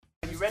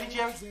ready,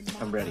 Jerry?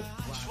 I'm ready.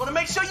 Just want to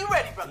make sure you're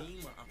ready, brother.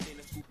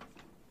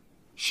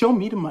 Show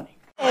me the money.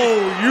 Oh,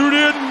 you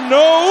didn't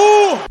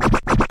know?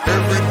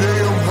 Every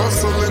day I'm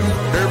hustling.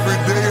 Every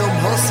day I'm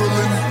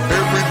hustling.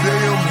 Every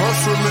day I'm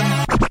hustling.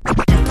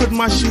 You put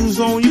my shoes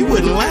on, you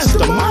wouldn't last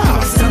a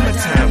mile.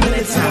 Summertime,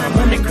 wintertime, I'm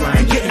on the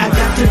grind. Yeah, I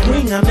got the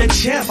ring, I'm the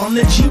champ, I'm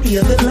the genie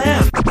of the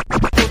lamp.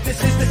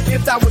 This is the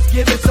gift I was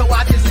given, so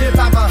I just live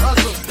by my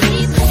hustle.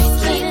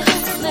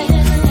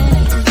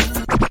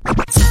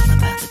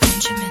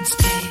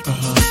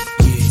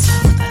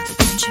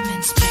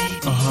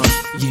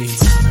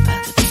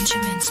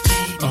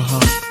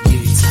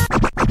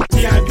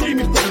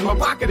 My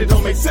pocket, it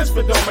don't make sense,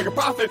 but don't make a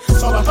profit.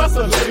 So I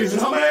hustle, ladies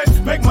and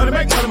homies. Make money,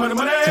 money.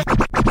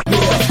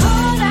 It's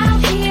hard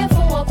out here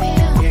for a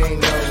pill.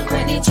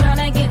 Really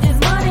tryna get this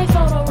money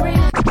for the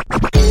real.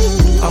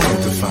 I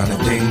want to find a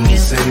thing to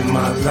save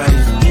my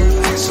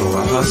life, so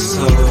I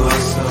hustle.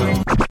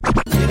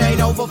 It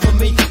ain't over for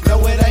me.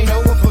 No, it ain't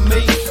over for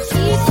me.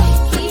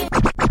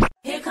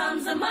 Here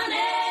comes the money.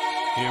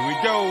 Here we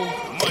go.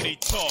 Money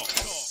talk.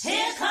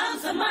 Here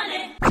comes the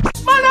money.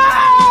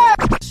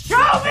 Show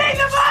me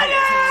the money!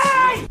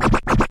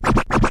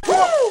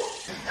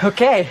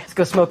 Okay, let's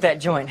go smoke that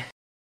joint.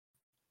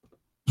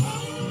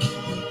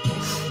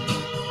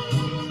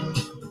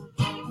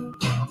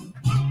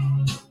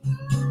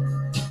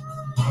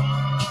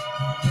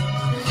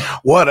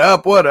 What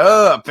up? What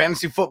up?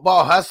 Fantasy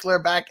Football Hustler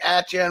back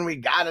at you, and we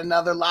got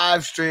another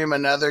live stream,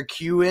 another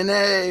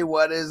Q&A.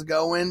 What is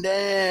going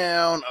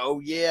down? Oh,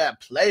 yeah,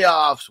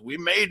 playoffs. We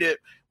made it.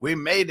 We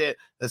made it.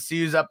 The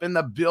CU's up in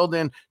the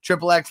building.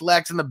 Triple X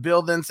Lex in the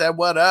building said,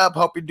 what up?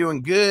 Hope you're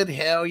doing good.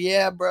 Hell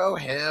yeah, bro.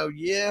 Hell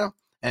yeah.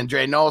 And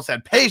Dre Knoll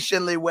said,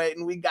 patiently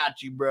waiting. We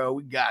got you, bro.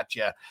 We got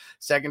you.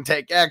 Second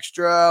Take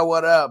Extra.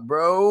 What up,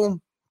 bro?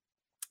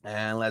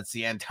 And let's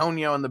see.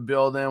 Antonio in the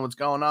building. What's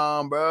going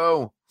on,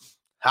 bro?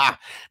 Ha,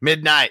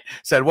 Midnight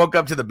said, woke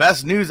up to the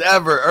best news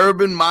ever.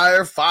 Urban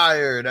Meyer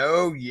fired.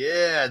 Oh,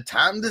 yeah.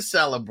 Time to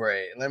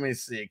celebrate. Let me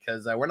see,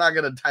 because we're not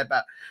going to type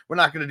out. We're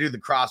not going to do the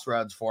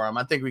crossroads for him.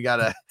 I think we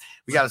gotta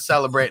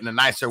celebrate in a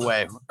nicer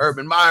way.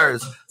 Urban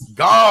Meyer's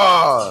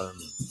gone.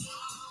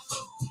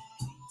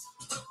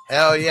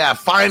 Hell yeah.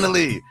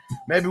 Finally.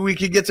 Maybe we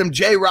could get some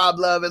J-Rob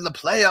love in the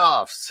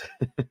playoffs.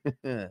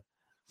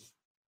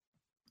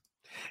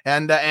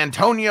 And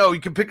Antonio,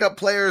 you can pick up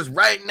players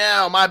right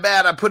now. My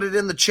bad. I put it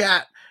in the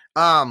chat.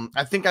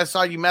 I think I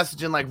saw you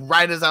messaging like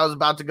right as I was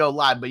about to go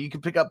live, but you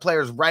can pick up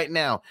players right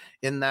now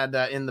in that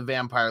in the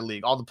Vampire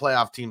League. All the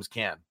playoff teams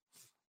can.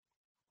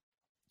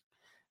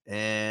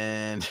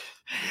 And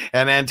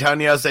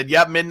Antonio said,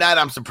 yep, Midnight.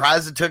 I'm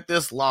surprised it took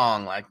this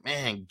long. Like,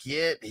 man,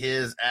 get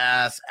his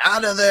ass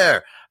out of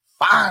there.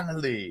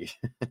 Finally.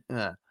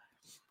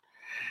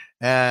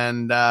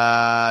 And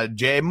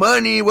J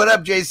Money, what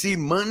up, JC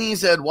Money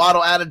said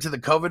Waddle added to the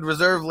COVID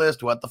reserve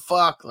list. What the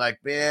fuck?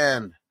 Like,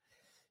 man,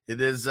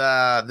 it is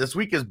this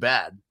week is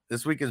bad.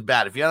 This week is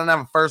bad. If you don't have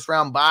a first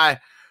round bye,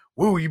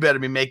 woo, you better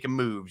be making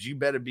moves. You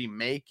better be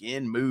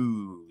making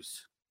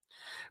moves.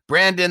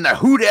 Brandon, the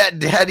Who Dat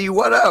Daddy,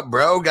 what up,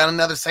 bro? Got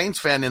another Saints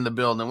fan in the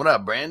building. What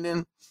up,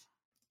 Brandon?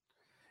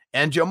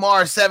 And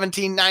Jamar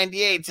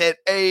 1798 said,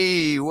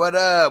 hey, what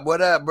up?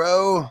 What up,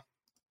 bro?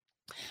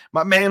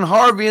 My man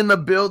Harvey in the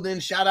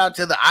building. Shout out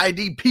to the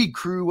IDP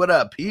crew. What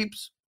up,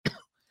 peeps?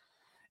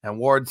 And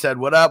Ward said,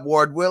 what up,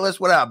 Ward Willis?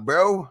 What up,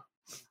 bro?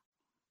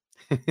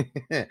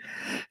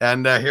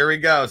 And here we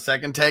go.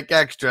 Second Take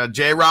Extra.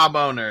 J-Rob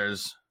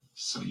owners.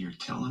 So you're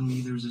telling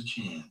me there's a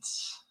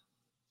chance?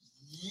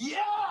 Yeah.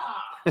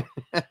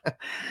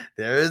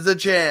 There is a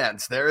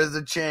chance. There is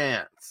a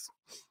chance.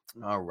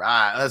 All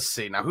right, let's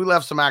see. Now, who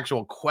left some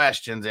actual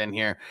questions in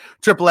here?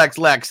 Triple X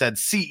Lex said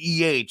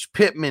CEH,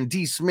 Pittman,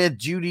 D. Smith,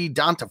 Judy,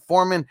 Donta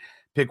Foreman.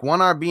 Pick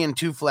one RB and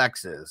two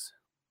flexes.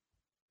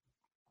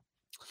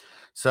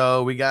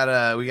 So we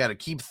gotta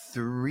keep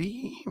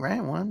three,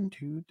 right? 1,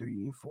 2,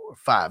 3, 4,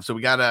 5. So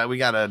we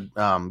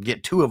gotta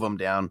get two of them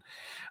down.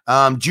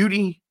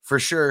 Judy for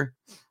sure,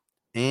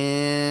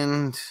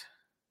 and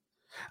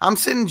I'm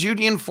sitting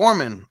Judy and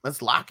Foreman.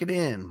 Let's lock it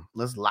in.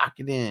 Let's lock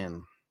it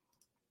in.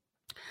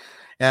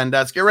 And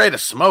let's get ready to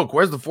smoke.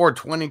 Where's the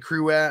 420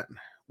 crew at?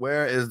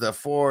 Where is the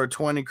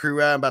 420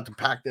 crew at? I'm about to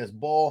pack this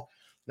bowl.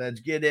 Let's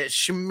get it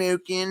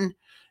smoking.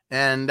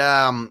 And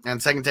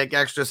Second Take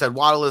Extra said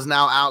Waddle is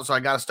now out, so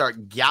I got to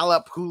start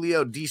Gallup,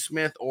 Julio, D.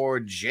 Smith,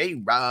 or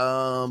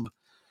J-Rob.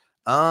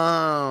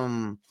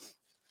 I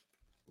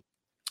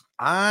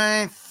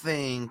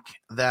think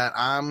that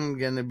I'm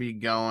going to be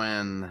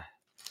going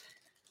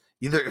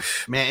either,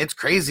 man, it's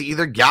crazy,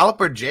 either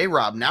Gallup or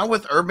J-Rob. Now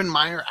with Urban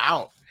Meyer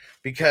out,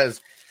 because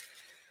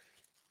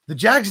the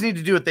Jags need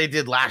to do what they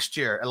did last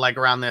year, like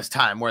around this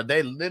time, where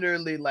they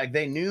literally, like,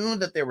 they knew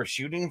that they were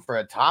shooting for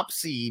a top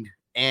seed,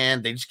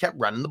 and they just kept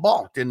running the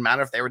ball. Didn't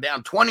matter if they were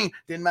down 20,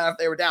 didn't matter if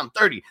they were down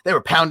 30. They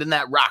were pounding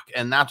that rock,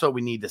 and that's what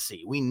we need to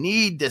see. We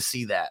need to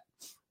see that.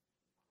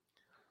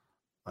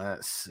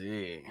 Let's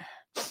see.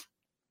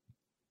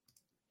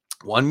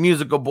 One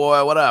Musical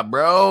Boy, what up,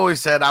 bro? He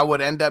said I would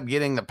end up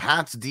getting the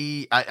Pats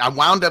D. I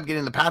wound up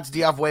getting the Pats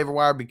D off waiver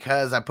wire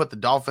because I put the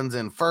Dolphins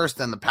in first,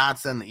 then the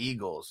Pats, then the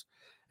Eagles.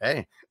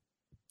 Hey,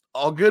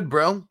 all good,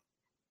 bro.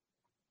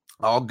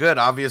 All good.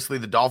 Obviously,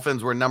 the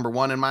Dolphins were number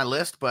 1 in my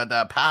list, but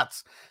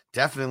Pats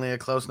definitely a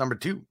close number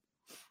 2.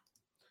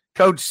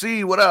 Coach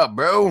C, what up,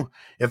 bro?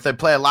 If they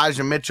play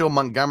Elijah Mitchell,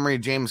 Montgomery,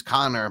 James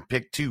Conner,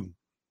 pick 2.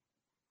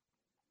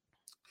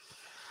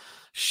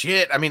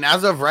 Shit, I mean,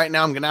 as of right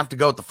now, I'm going to have to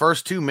go with the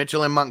first 2,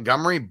 Mitchell and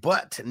Montgomery,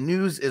 but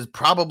news is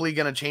probably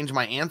going to change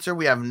my answer.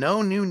 We have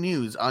no new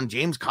news on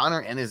James Conner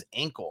and his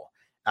ankle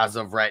as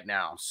of right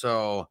now.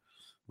 So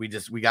we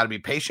got to be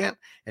patient,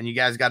 and you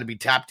guys got to be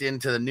tapped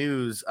into the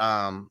news,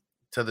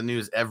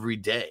 every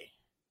day.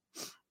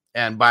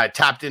 And by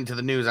tapped into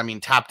the news, I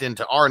mean tapped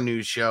into our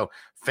news show,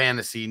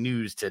 Fantasy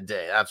News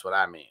Today. That's what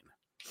I mean.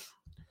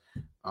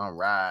 All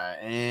right,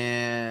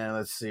 and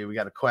let's see. We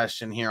got a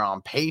question here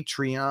on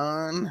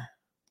Patreon.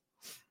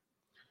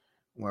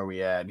 Where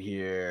we at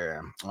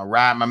here? All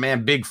right, my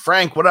man Big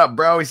Frank, what up,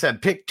 bro? He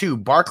said pick 2,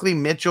 Barkley,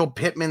 Mitchell,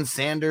 Pittman,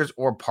 Sanders,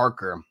 or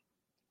Parker.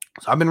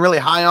 So I've been really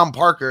high on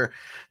Parker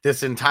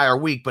this entire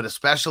week, but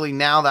especially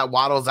now that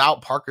Waddle's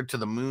out, Parker to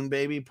the moon,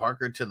 baby.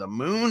 Parker to the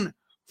moon.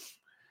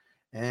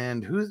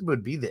 And who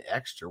would be the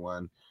extra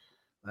one?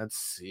 Let's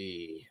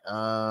see.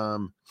 I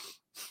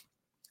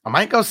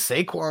might go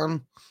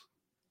Saquon.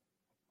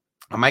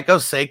 I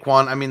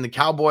mean, the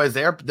Cowboys,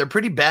 they're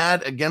pretty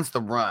bad against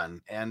the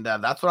run, and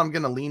that's what I'm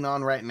going to lean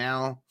on right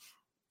now.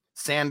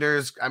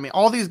 Sanders, I mean,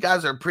 all these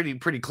guys are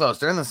pretty close.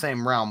 They're in the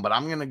same realm, but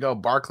I'm going to go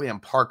Barkley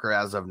and Parker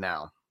as of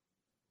now.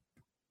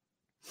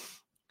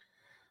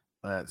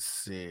 Let's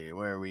see.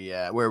 Where we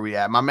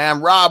at? My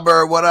man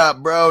Robert, what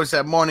up, bro? He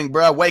said, morning,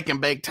 bro. Wake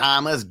and bake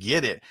time. Let's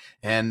get it.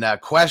 And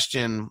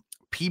question,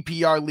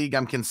 PPR league,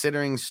 I'm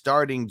considering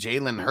starting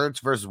Jalen Hurts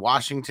versus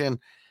Washington.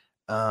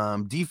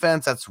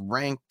 Defense that's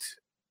ranked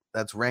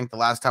the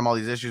last time all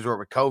these issues were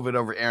with COVID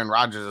over Aaron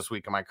Rodgers this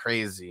week. Am I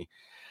crazy?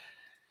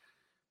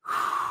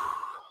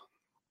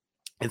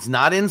 It's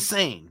not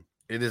insane.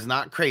 It is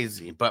not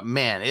crazy, but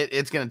man,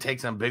 it's going to take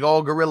some big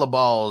old gorilla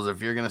balls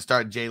if you're going to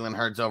start Jalen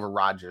Hurts over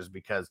Rodgers,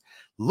 because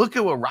look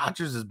at what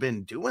Rodgers has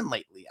been doing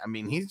lately. I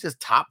mean, he's just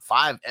top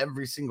 5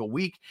 every single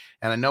week.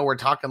 And I know we're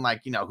talking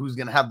like, who's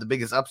going to have the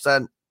biggest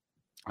upside.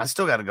 I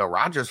still got to go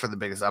Rodgers for the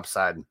biggest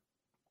upside.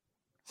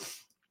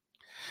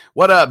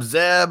 What up,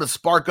 Zeb?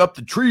 Spark up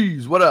the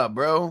trees. What up,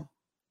 bro?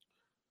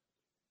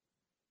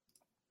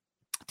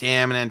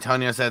 Damn, and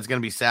Antonio said it's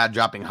going to be sad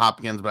dropping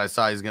Hopkins, but I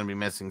saw he's going to be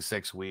missing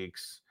 6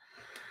 weeks.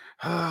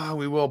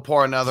 We will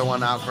pour another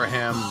one out for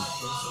him.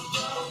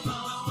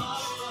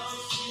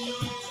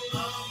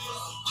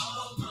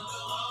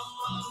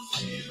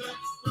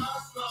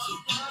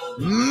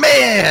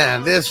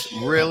 Man, this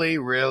really,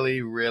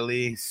 really,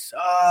 really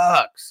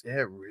sucks.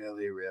 It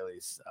really,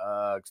 really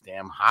sucks.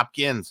 Damn,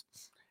 Hopkins.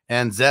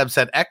 And Zeb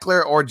said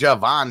Eckler or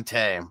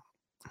Javonte.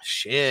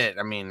 Shit.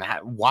 I mean,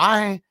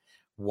 why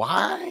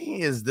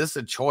is this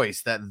a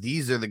choice that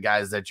these are the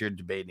guys that you're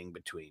debating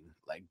between?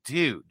 Like,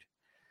 dude,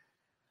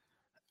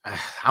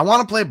 I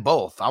want to play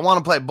both.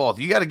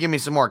 You got to give me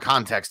some more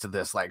context to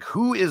this. Like,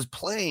 who is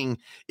playing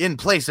in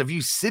place of you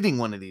sitting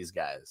one of these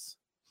guys?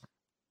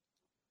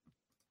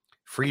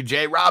 Free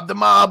J Rob the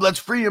mob. Let's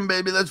free him,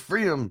 baby. Let's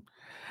free him.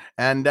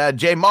 And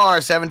J Mar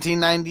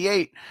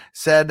 1798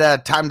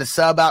 said, time to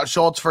sub out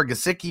Schultz for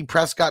Gesicki.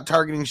 Prescott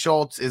targeting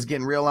Schultz is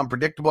getting real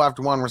unpredictable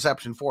after 1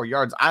 reception, 4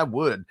 yards. I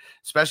would,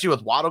 especially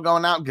with Waddle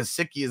going out.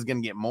 Gesicki is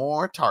going to get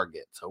more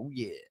targets. Oh,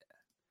 yeah.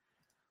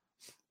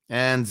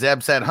 And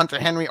Zeb said Hunter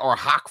Henry or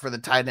Hawk for the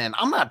tight end.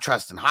 I'm not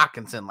trusting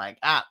Hawkinson like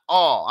at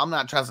all. I'm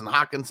not trusting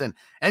Hawkinson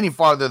any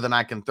farther than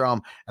I can throw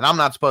him. And I'm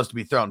not supposed to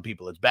be throwing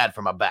people. It's bad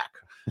for my back.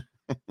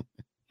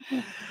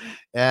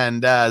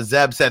 And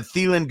Zeb said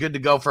Thielen good to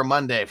go for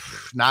Monday.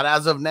 Not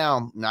as of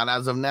now.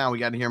 We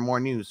got to hear more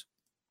news.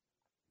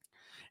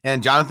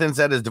 And Jonathan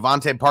said, is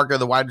Devontae Parker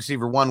the wide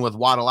receiver 1 with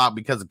Waddle out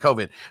because of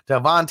COVID?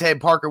 Devontae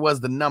Parker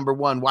was the number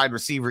 1 wide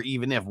receiver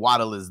even if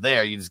Waddle is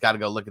there. You just got to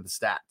go look at the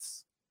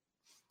stats.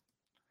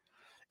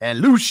 And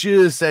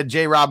Lucius said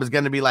J-Rob is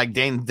going to be like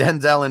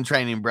Denzel in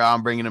training, bro.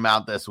 I'm bringing him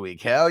out this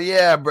week. Hell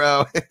yeah,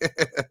 bro.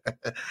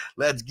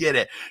 Let's get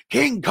it.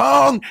 King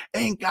Kong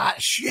ain't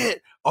got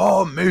shit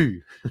on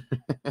me.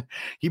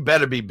 He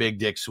better be big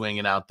dick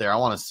swinging out there. I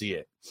want to see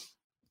it.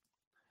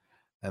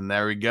 And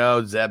there we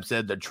go. Zeb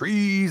said the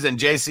trees and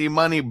JC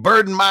Money.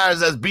 Burden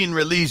Myers has been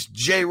released.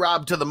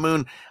 J-Rob to the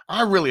moon.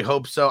 I really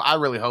hope so.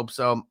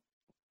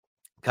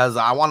 Because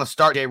I want to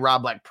start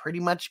J-Rob like pretty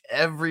much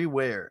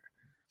everywhere.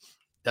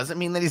 Doesn't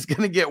mean that he's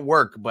going to get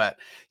work, but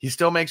he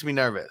still makes me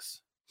nervous.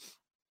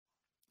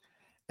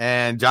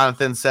 And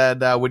Jonathan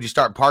said, would you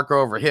start Parker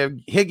over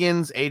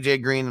Higgins,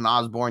 AJ Green, and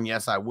Osborne?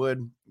 Yes, I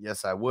would.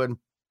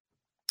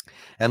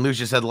 And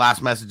Lucia said,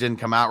 last message didn't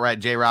come out right.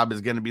 J-Rob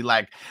is going to be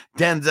like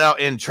Denzel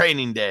in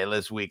training day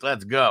this week.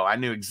 Let's go. I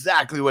knew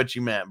exactly what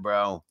you meant,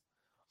 bro.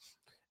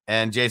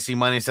 And JC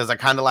Money says, I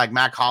kind of like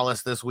Mac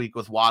Hollis this week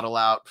with Waddle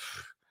out.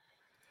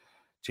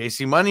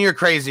 JC Money, you're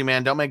crazy,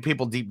 man. Don't make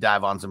people deep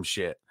dive on some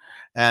shit.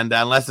 And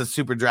unless it's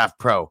Super Draft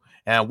Pro.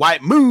 And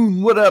White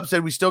Moon, what up?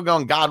 Said we still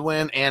going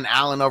Godwin and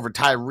Allen over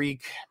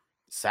Tyreek.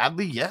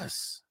 Sadly,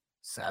 yes.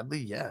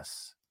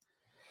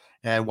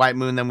 And White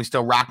Moon, then we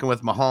still rocking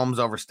with Mahomes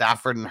over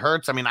Stafford and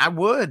Hurts. I mean, I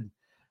would.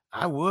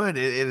 It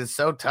is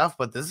so tough,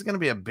 but this is going to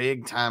be a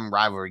big time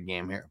rivalry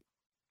game here.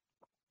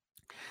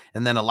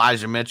 And then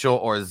Elijah Mitchell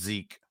or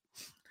Zeke.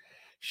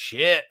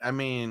 Shit. I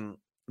mean,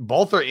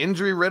 both are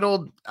injury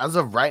riddled as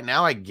of right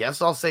now. I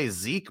guess I'll say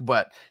Zeke,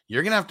 but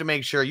you're going to have to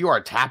make sure you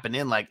are tapping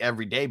in like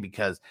every day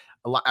because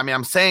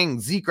I'm saying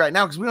Zeke right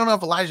now because we don't know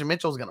if Elijah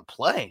Mitchell is going to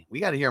play. We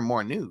got to hear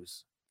more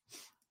news.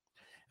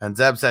 And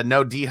Zeb said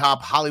no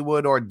D-Hop,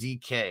 Hollywood, or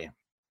DK.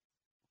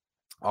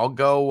 I'll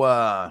go.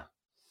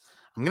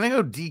 I'm gonna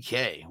go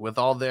DK with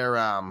all their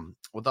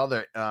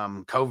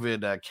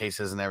COVID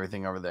cases and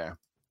everything over there.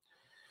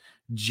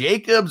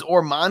 Jacobs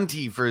or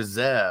Monty for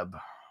Zeb.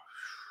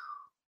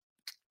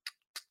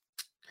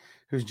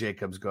 Who's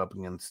Jacobs go up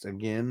against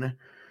again?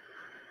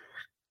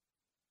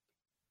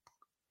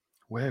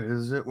 Where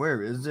is it?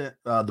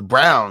 The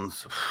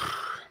Browns.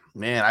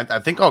 Man, I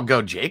think I'll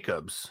go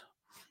Jacobs.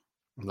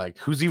 Like,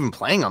 who's even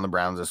playing on the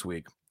Browns this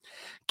week?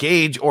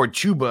 Gage or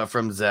Chuba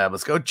from Zeb.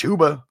 Let's go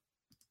Chuba.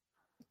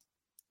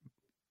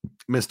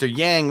 Mr.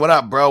 Yang, what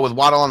up, bro? With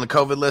Waddle on the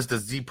COVID list,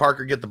 does D.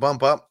 Parker get the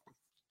bump up?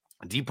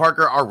 D.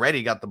 Parker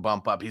already got the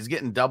bump up. He's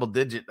getting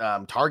double-digit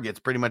targets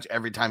pretty much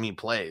every time he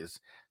plays.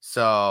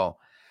 So,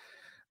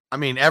 I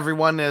mean,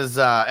 everyone is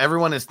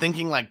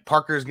thinking like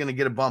Parker's going to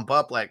get a bump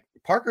up. Like,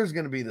 Parker's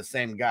going to be the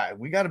same guy.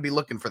 We got to be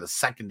looking for the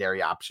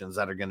secondary options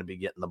that are going to be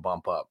getting the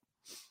bump up.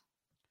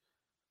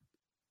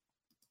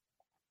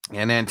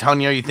 And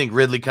Antonio, you think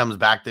Ridley comes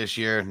back this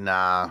year?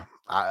 Nah.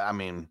 I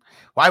mean,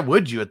 why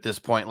would you at this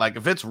point? Like,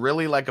 if it's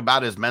really like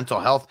about his mental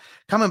health,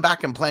 coming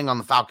back and playing on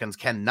the Falcons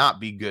cannot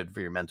be good for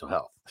your mental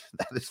health.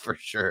 That is for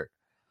sure.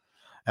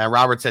 And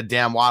Robert said,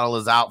 damn, Waddle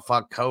is out.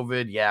 Fuck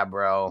COVID. Yeah,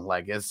 bro.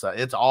 Like, it's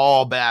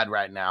all bad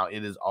right now.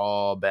 It is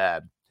all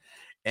bad.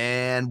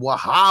 And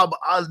Wahab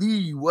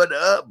Ali, what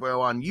up,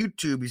 bro? On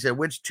YouTube, he said,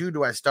 which two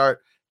do I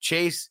start?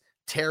 Chase,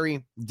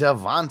 Terry,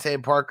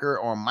 Devontae Parker,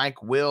 or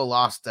Mike Will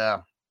lost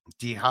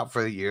D-Hop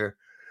for the year.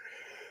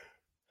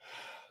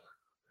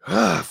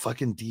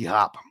 Fucking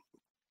D-Hop.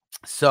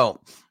 So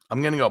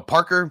I'm going to go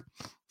Parker.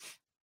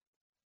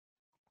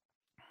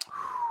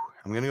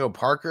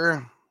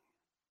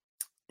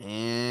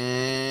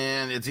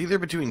 And it's either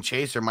between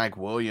Chase or Mike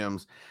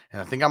Williams.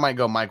 And I think I might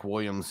go Mike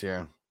Williams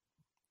here.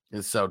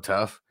 It's so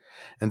tough.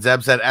 And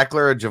Zeb said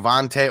Eckler or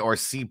Javonte or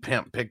C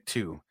Pimp. Pick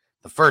two.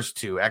 The first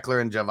two,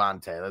 Eckler and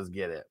Javonte. Let's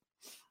get it.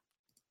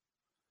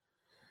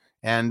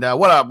 And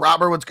what up,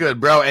 Robert? What's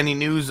good, bro? Any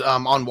news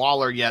on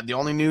Waller yet? The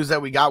only news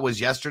that we got was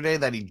yesterday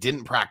that he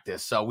didn't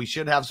practice. So we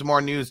should have some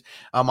more news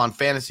on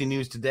Fantasy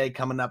News today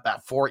coming up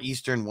at 4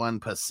 Eastern, 1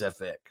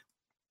 Pacific.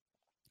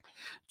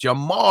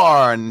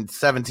 Jamar in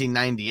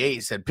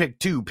 1798 said, pick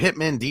two,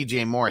 Pittman,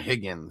 DJ Moore,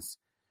 Higgins.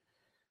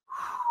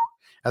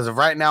 As of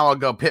right now, I'll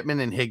go Pittman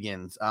and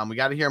Higgins. We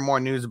got to hear more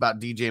news about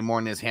DJ Moore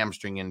and his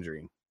hamstring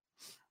injury.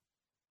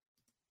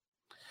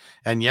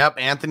 And yep,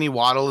 Anthony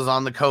Waddle is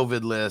on the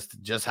COVID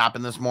list. Just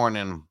happened this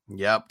morning.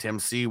 Yep, Tim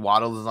C.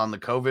 Waddle is on the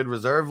COVID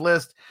reserve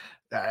list.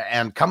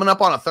 And coming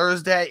up on a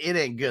Thursday, it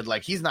ain't good.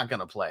 Like, he's not going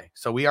to play.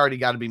 So we already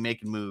got to be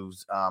making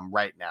moves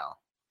right now.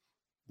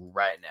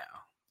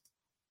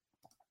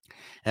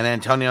 And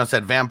Antonio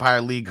said,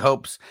 Vampire League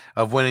hopes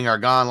of winning are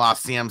gone.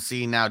 Lost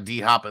CMC, now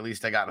D-Hop. At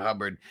least I got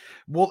Hubbard.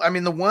 Well, I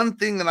mean, the one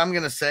thing that I'm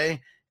going to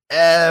say,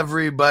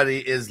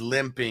 everybody is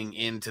limping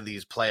into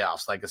these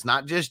playoffs. Like, it's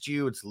not just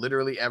you. It's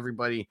literally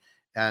everybody.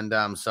 And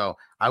so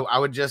I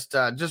would just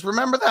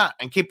remember that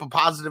and keep a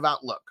positive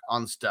outlook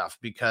on stuff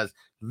because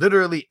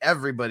literally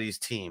everybody's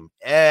team,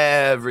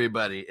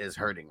 everybody is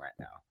hurting right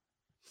now.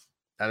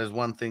 That is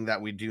one thing that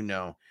we do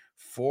know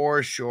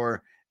for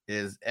sure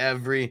is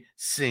every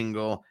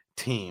single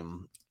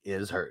team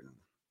is hurting.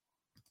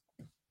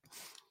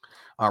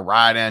 All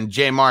right, and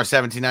Jmar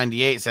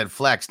 1798 said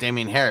flex,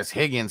 Damian Harris,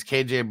 Higgins,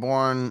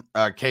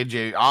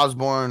 KJ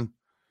Osborne,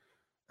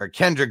 or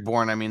Kendrick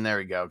Bourne. I mean, there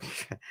we go.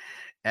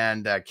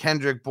 And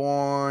Kendrick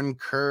Bourne,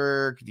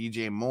 Kirk,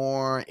 DJ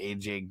Moore,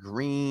 AJ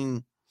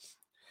Green.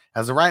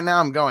 As of right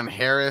now, I'm going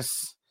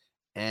Harris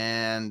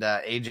and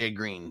AJ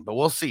Green, but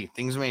we'll see.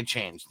 Things may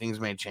change.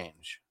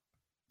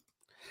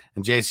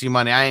 And JC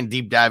Money, I ain't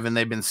deep diving.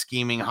 They've been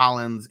scheming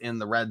Hollins in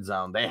the red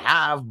zone. They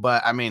have,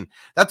 but I mean,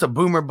 that's a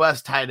boomer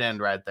bust tight end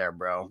right there,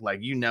 bro.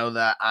 Like, you know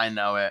that. I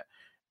know it.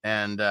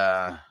 And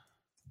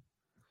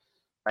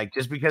like,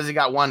 just because he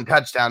got one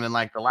touchdown in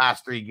like the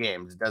last 3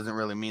 games, it doesn't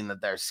really mean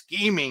that they're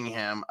scheming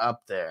him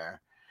up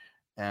there.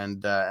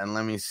 And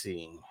let me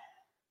see.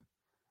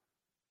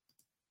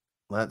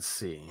 Let's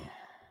see.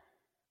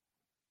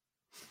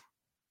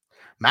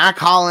 Mac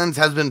Hollins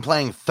has been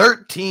playing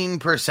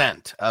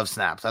 13% of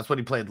snaps. That's what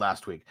he played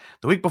last week.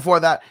 The week before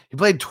that, he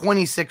played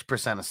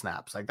 26% of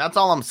snaps. Like, that's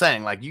all I'm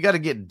saying. Like, you got to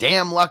get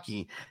damn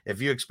lucky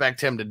if you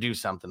expect him to do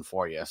something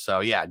for you.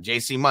 So, yeah,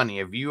 JC Money,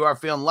 if you are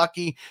feeling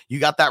lucky, you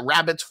got that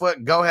rabbit's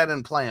foot, go ahead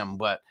and play him.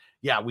 But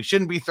yeah, we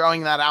shouldn't be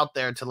throwing that out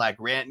there to like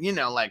rant,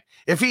 like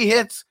if he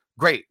hits,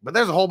 great. But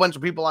there's a whole bunch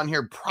of people on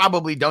here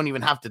probably don't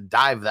even have to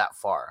dive that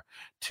far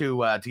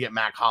to get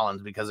Mac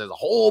Hollins, because there's a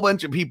whole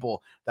bunch of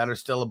people that are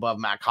still above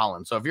Mac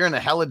Hollins. So if you're in a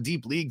hella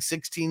deep league,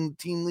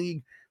 16-team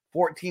league,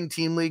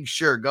 14-team league,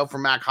 sure, go for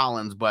Mac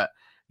Hollins. But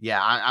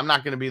yeah, I'm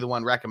not going to be the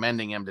one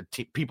recommending him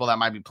to people that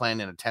might be playing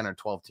in a 10 or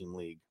 12-team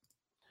league.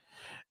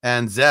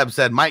 And Zeb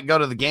said, might go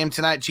to the game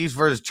tonight. Chiefs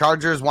versus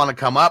Chargers. Want to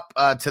come up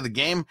to the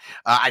game?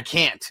 I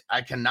can't.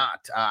 I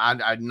cannot.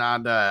 I'm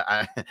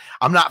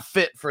not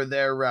fit for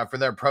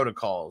their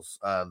protocols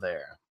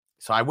there.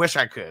 So I wish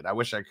I could.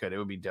 It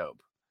would be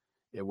dope.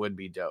 It would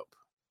be dope.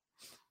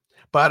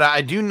 But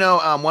I do know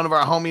one of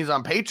our homies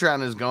on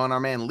Patreon is going. Our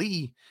man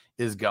Lee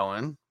is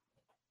going.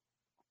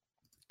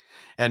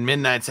 And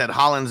Midnight said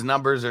Hollins'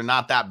 numbers are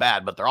not that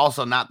bad, but they're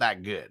also not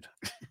that good.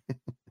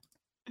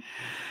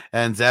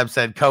 And Zeb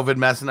said, COVID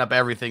messing up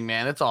everything,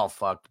 man. It's all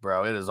fucked,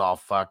 bro. It is all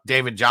fucked.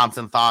 David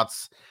Johnson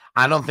thoughts.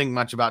 I don't think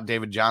much about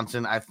David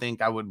Johnson. I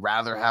think I would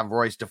rather have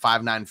Royce to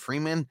 5'9"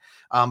 Freeman,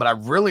 but I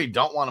really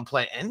don't want to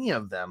play any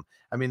of them.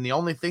 I mean, the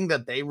only thing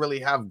that they really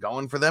have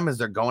going for them is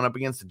they're going up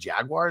against the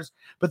Jaguars.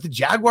 But the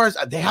Jaguars,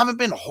 they haven't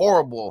been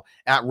horrible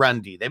at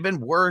run D. They've been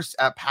worse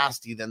at pass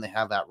D than they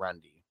have at run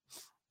D.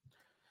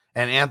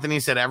 And Anthony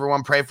said,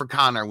 everyone pray for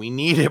Connor. We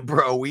need it,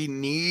 bro. We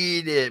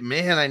need it.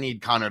 Man, I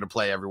need Connor to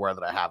play everywhere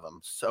that I have him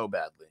so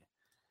badly.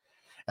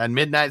 And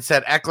Midnight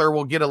said, Eckler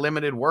will get a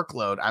limited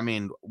workload. I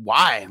mean,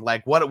 why?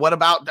 Like, what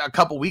about a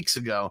couple weeks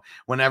ago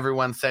when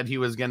everyone said he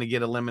was going to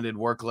get a limited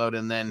workload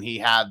and then he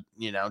had,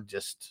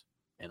 just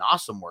an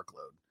awesome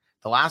workload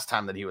the last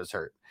time that he was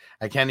hurt?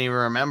 I can't even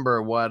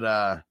remember what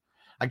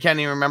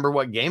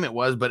game it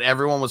was, but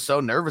everyone was so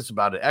nervous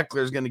about it.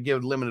 Eckler's going to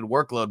give limited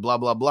workload, blah,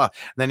 blah, blah.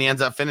 Then he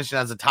ends up finishing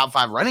as a top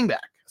 5 running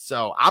back.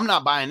 So I'm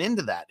not buying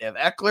into that. If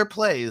Eckler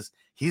plays,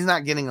 he's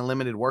not getting a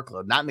limited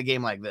workload. Not in a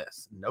game like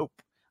this. Nope.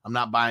 I'm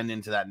not buying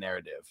into that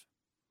narrative.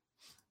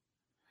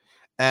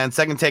 And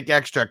second take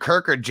extra,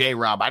 Kirk or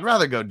J-Rob? I'd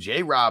rather go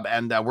J-Rob.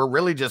 And we're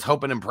really just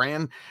hoping and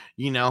praying,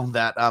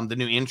 that the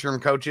new interim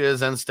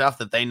coaches and stuff,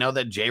 that they know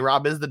that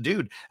J-Rob is the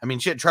dude. I mean,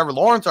 shit, Trevor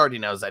Lawrence already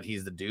knows that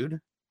he's the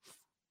dude.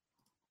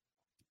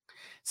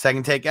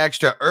 Second take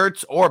extra,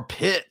 Ertz or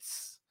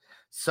Pitts.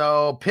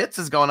 So Pitts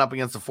is going up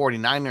against the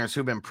 49ers,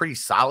 who've been pretty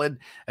solid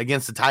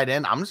against the tight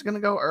end. I'm just going to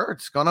go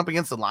Ertz. Going up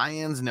against the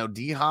Lions, no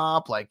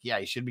D-Hop.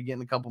 He should be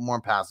getting a couple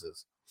more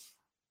passes.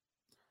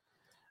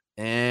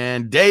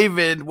 And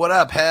David, what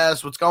up,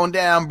 Hess? What's going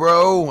down,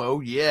 bro?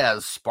 Oh, yeah,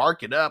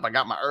 spark it up. I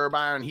got my herb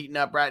iron heating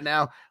up right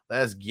now.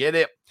 Let's get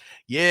it.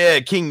 Yeah,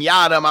 King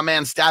Yada, my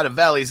man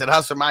Stativelli said,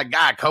 Hustler, my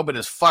guy, COVID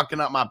is fucking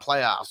up my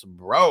playoffs.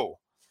 Bro,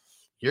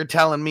 you're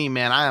telling me,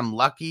 man, I am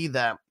lucky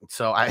that –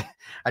 so I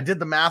did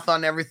the math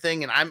on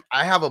everything, and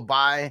I have a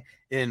bye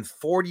in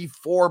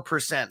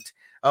 44%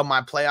 of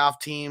my playoff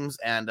teams.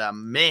 And,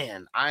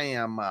 man, I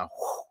am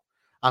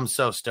I'm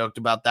so stoked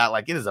about that.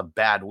 It is a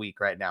bad week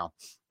right now.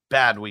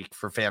 Bad week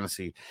for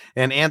fantasy.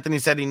 And Anthony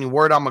said, any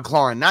word on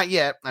McLaurin? Not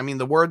yet. I mean,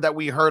 the word that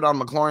we heard on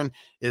McLaurin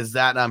is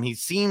that he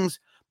seems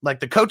like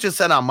the coaches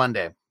said on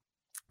Monday,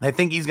 I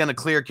think he's going to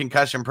clear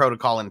concussion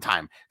protocol in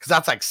time, because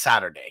that's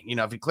Saturday.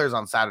 If he clears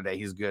on Saturday,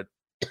 he's good.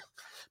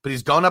 But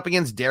he's going up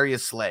against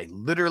Darius Slay,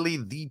 literally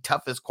the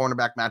toughest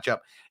cornerback matchup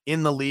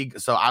in the league.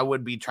 So I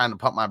would be trying to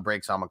pump my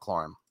brakes on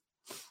McLaurin.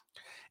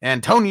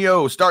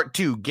 Antonio, start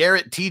 2,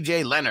 Garrett,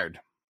 TJ, Leonard.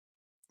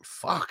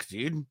 Fuck,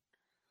 dude.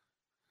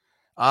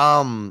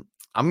 I'm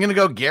going to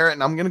go Garrett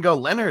and I'm going to go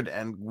Leonard,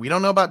 and we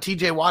don't know about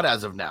TJ Watt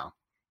as of now.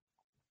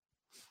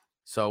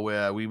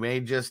 So we may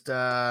just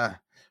have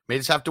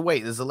to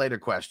wait. This is a later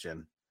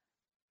question.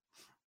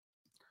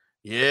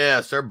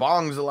 Yeah, Sir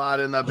Bong's a lot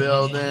in the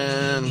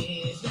building.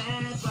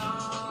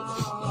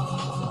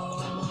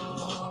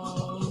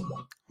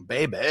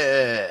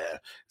 Baby.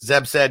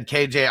 Zeb said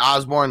KJ,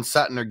 Osborne,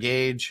 Sutton, or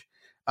Gage.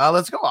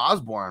 Let's go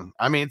Osborne.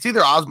 I mean, it's either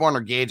Osborne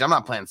or Gage. I'm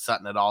not playing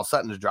Sutton at all.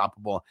 Sutton is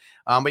droppable.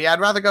 But yeah, I'd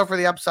rather go for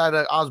the upside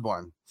of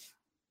Osborne.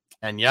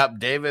 And yep,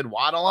 David,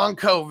 Waddle on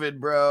COVID,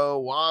 bro.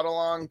 Waddle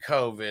on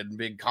COVID.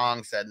 Big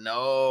Kong said,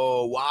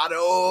 no,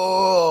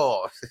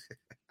 Waddle.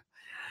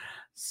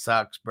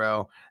 Sucks,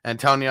 bro.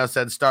 Antonio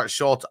said, start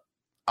Schultz,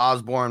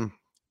 Osborne,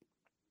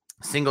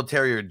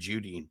 Singletary, or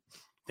Judy.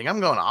 I think I'm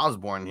going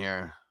Osborne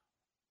here.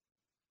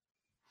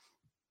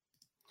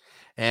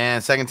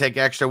 And second take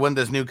extra, wouldn't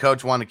this new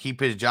coach want to keep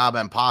his job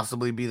and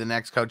possibly be the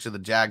next coach of the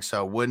Jags?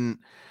 So wouldn't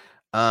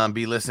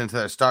be listening to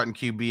their starting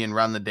QB and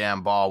run the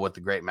damn ball with the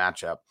great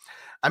matchup.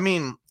 I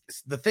mean,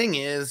 the thing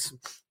is,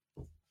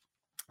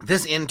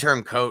 this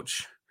interim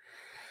coach,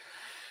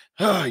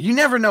 you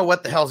never know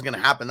what the hell's going to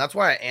happen. That's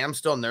why I am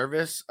still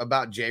nervous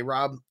about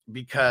J-Rob,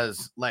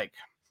 because,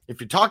 if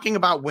you're talking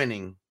about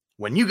winning,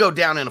 when you go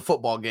down in a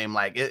football game,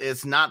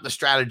 it's not the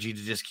strategy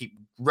to just keep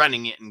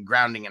running it and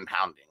grounding and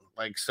pounding.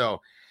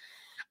 So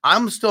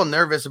I'm still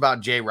nervous about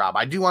J-Rob.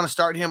 I do want to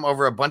start him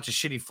over a bunch of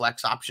shitty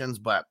flex options,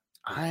 but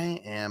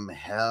I am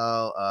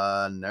hell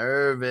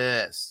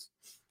nervous.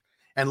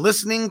 And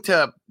listening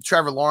to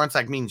Trevor Lawrence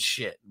means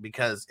shit,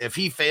 because if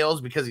he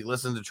fails because he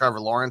listens to Trevor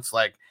Lawrence,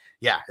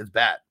 Yeah, it's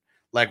bad.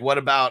 Like, what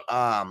about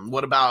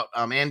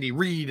Andy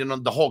Reid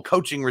and the whole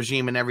coaching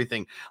regime and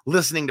everything?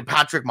 Listening to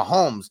Patrick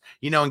Mahomes,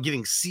 you know, and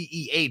getting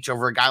CEH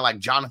over a guy like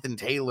Jonathan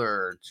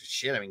Taylor.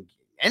 Shit, I mean,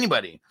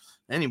 anybody.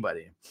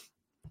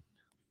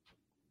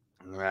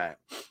 All right,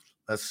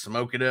 let's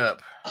smoke it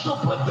up. So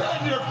put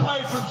that in your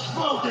pipe and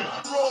smoke it.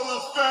 Roll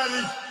up,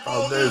 fatty.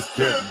 Oh, there's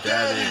Kip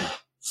Daddy.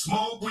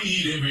 Smoke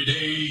weed every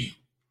day.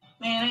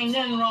 Man, ain't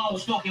nothing wrong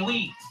with smoking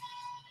weed.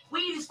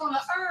 Weed is from the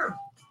herb.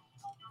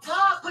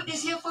 God put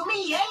this here for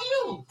me, and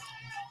you.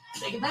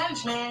 Take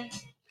advantage, man.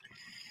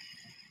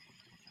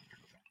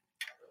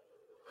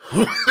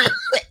 Don't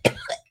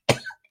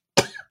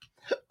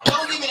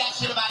give me that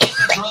shit about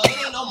it's a drug.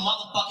 It ain't no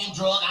motherfucking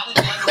drug. I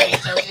done done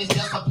research. It's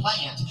just a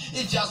plant.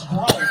 It just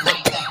grows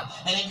like that.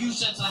 And if you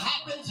should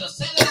happen to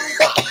set it on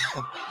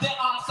fire, there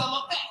are some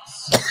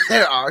effects.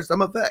 There are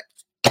some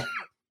effects.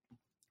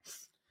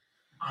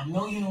 I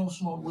know you don't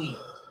smoke weed.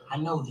 I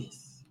know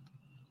this.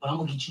 But I'm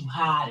gonna get you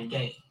high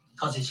today.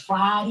 Cause it's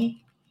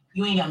Friday,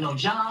 you ain't got no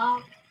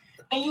job,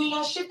 and you ain't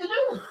got shit to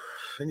do.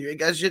 And you ain't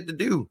got shit to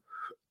do.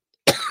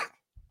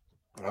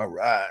 All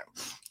right.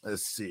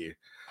 Let's see.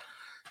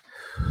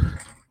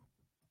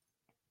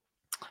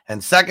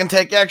 And second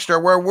take extra.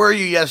 Where were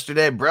you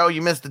yesterday, bro?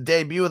 You missed the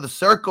debut of the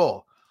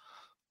Circle.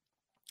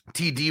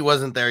 TD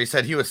wasn't there. He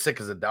said he was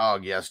sick as a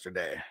dog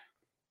yesterday.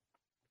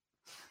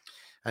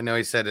 I know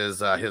he said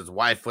his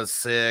wife was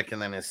sick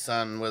and then his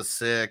son was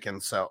sick.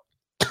 And so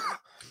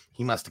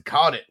he must have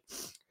caught it.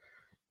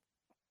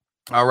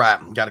 All right.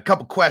 Got a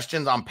couple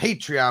questions on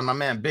Patreon. My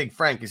man, Big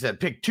Frank, he said,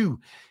 pick 2.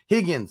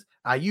 Higgins,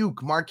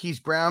 Ayuk, Marquise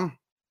Brown.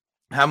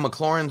 Have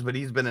McLaurin's, but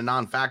he's been a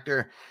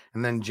non-factor.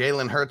 And then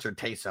Jalen Hurts or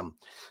Taysom.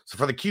 So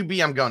for the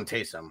QB, I'm going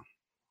Taysom.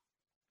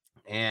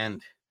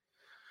 And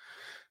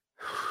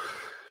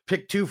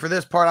pick 2 for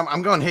this part.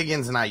 I'm going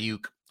Higgins and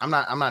Ayuk. I'm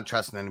not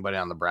trusting anybody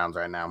on the Browns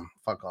right now.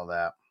 Fuck all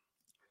that.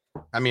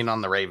 I mean,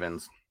 on the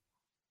Ravens.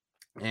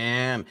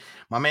 And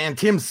my man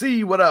Tim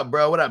C, what up,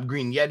 bro? What up,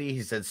 Green Yeti?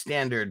 He said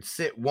standard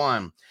sit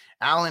 1.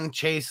 Allen,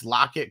 Chase,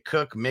 Lockett,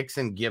 Cook,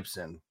 Mixon,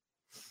 Gibson.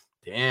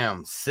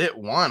 Damn, sit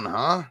 1,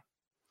 huh?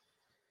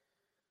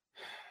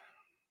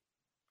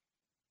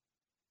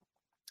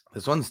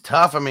 This one's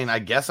tough. I mean, I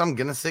guess I'm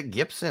gonna sit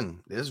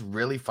Gibson. It is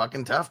really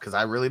fucking tough because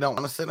I really don't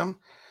want to sit him.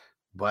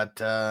 But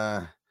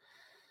yeah,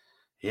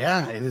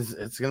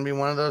 it's gonna be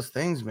one of those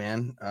things,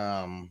 man.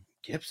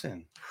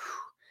 Gibson.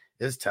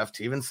 It's tough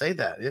to even say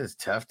that. It is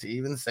tough to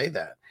even say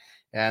that.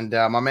 And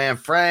my man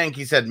Frank,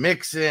 he said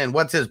Mixon.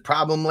 What's his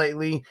problem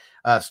lately?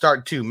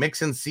 Start 2.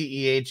 Mixon,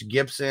 CEH,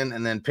 Gibson,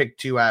 and then pick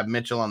 2. I have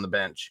Mitchell on the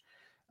bench.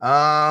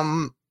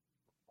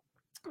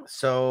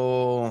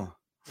 So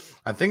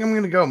I think I'm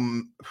gonna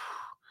go.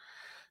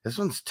 This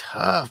one's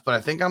tough, but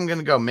I think I'm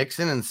gonna go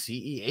Mixon and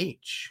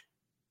CEH.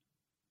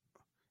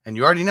 And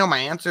you already know my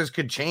answers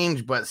could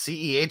change, but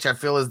CEH, I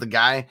feel, is the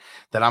guy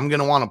that I'm going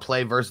to want to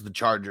play versus the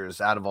Chargers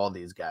out of all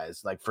these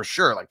guys. Like, for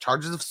sure. Like,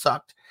 Chargers have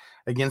sucked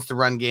against the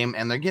run game,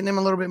 and they're getting him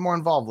a little bit more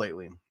involved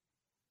lately.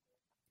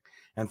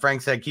 And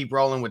Frank said, keep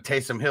rolling with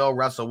Taysom Hill,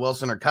 Russell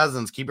Wilson, or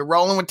Cousins. Keep it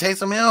rolling with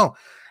Taysom Hill.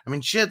 I mean,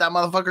 shit, that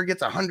motherfucker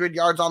gets 100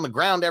 yards on the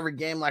ground every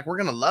game. Like, we're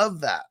going to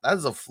love that. That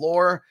is a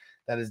floor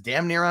that is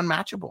damn near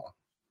unmatchable.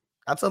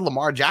 That's a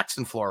Lamar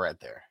Jackson floor right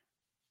there.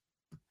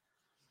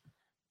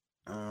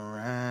 All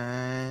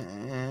right,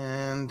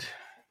 and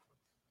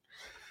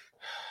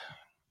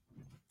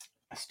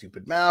my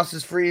stupid mouse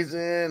is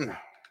freezing.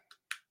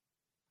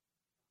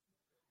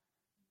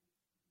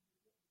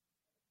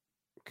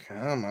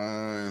 Come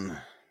on.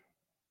 My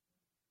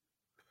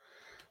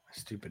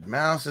stupid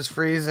mouse is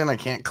freezing. I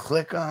can't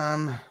click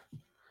on.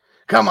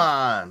 Come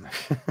on.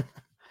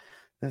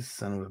 This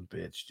son of a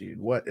bitch, dude.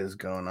 What is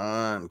going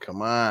on?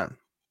 Come on.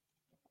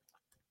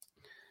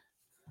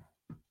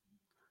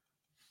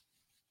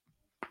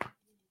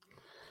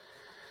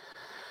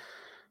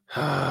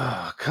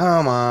 Oh,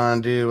 come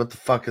on, dude. What the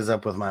fuck is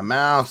up with my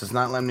mouse? It's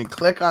not letting me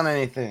click on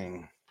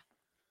anything.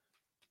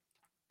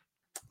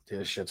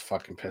 This shit's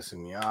fucking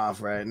pissing me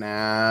off right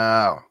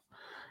now.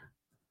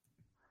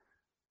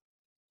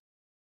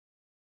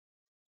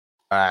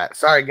 All right.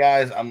 Sorry,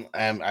 guys.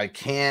 I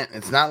can't.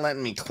 It's not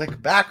letting me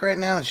click back right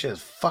now. This shit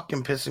is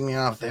fucking pissing me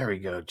off. There we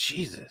go.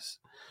 Jesus.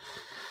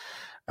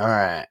 All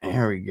right.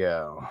 Here we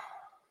go.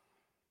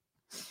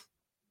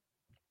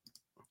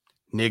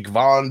 Nick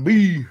Von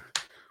B.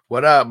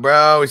 What up,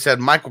 bro? He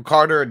said Michael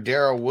Carter,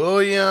 Darrell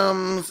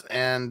Williams,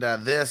 and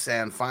this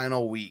and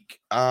final week.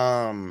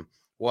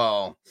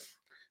 Well,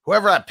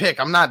 whoever I pick,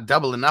 I'm not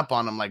doubling up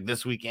on them like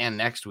this week and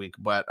next week,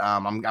 but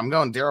I'm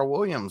going Darrell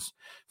Williams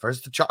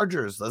versus the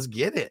Chargers. Let's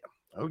get it.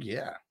 Oh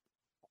yeah,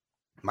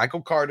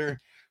 Michael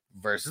Carter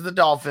versus the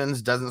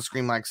Dolphins doesn't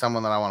scream like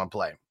someone that I want to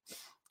play.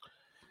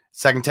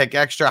 Second take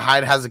extra.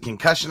 Hyde has a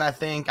concussion, I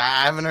think.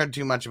 I haven't heard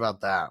too much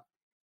about that.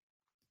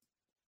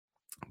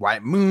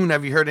 White Moon,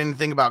 have you heard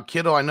anything about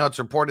Kittle? I know it's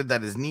reported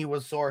that his knee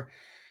was sore.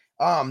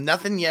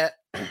 Nothing yet.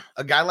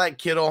 A guy like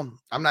Kittle,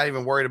 I'm not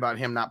even worried about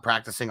him not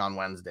practicing on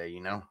Wednesday,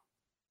 you know?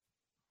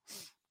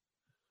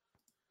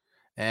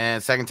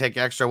 And second take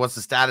extra, what's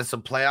the status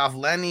of playoff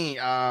Lenny?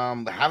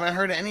 Haven't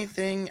heard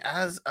anything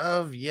as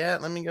of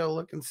yet. Let me go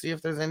look and see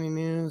if there's any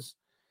news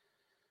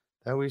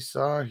that we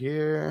saw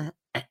here.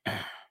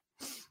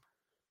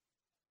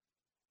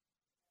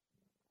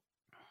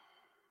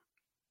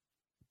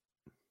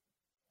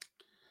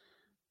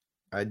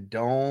 I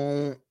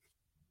don't.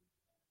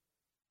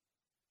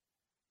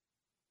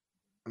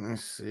 Let me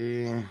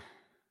see.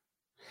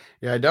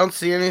 Yeah, I don't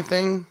see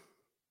anything.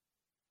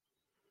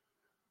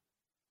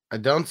 I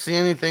don't see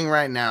anything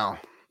right now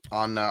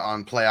on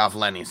playoff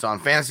Lenny. So on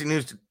fantasy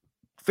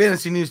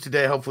news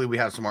today, hopefully we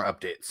have some more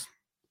updates.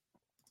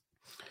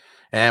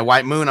 And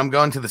White Moon, I'm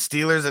going to the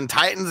Steelers and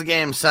Titans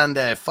game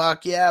Sunday.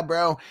 Fuck yeah,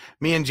 bro.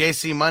 Me and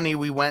JC Money,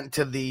 we went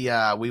to the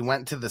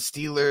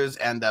Steelers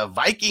and the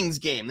Vikings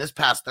game this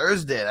past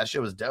Thursday. That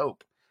shit was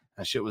dope.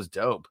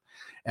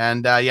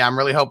 And yeah, I'm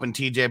really hoping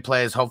TJ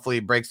plays. Hopefully he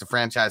breaks the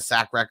franchise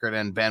sack record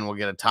and Ben will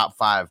get a top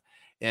 5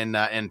 in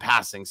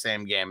passing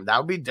same game. That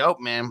would be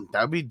dope, man.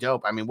 That would be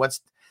dope. I mean,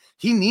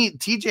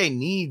 TJ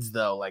needs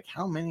though? Like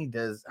how many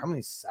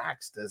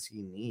sacks does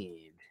he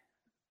need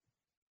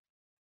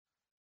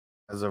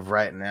as of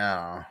right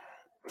now?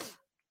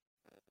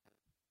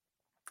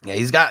 Yeah,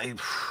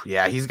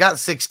 he's got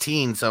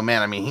 16. So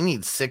man, I mean, he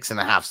needs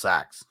 6.5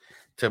 sacks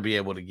to be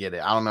able to get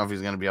it. I don't know if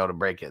he's going to be able to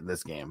break it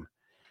this game.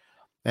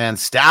 And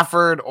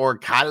Stafford or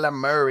Kyler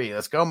Murray.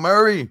 Let's go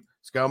Murray.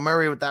 Let's go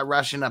Murray with that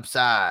rushing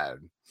upside.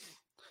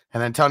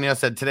 And Antonio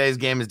said, today's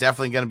game is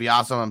definitely going to be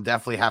awesome. I'm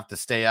definitely have to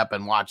stay up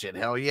and watch it.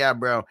 Hell yeah,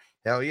 bro.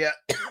 Hell yeah.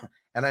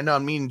 And I know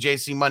me and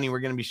JC Money, we're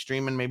going to be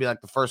streaming maybe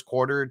like the first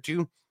quarter or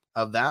two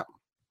of that.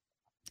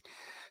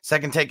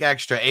 Second take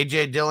extra.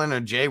 AJ Dillon or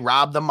J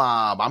Rob the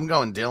Mob. I'm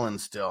going Dillon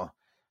still.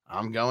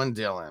 I'm going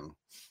Dillon.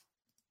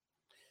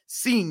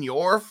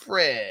 Senior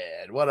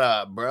Fred. What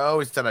up, bro?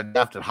 He said I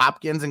drafted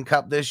Hopkins in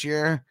Cup this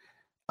year.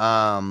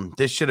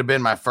 This should have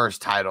been my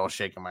first title.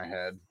 Shaking my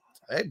head.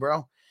 Hey,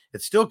 bro.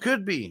 It still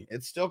could be.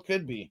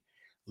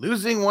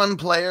 Losing one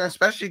player,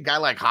 especially a guy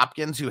like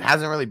Hopkins who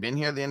hasn't really been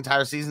here the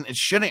entire season, it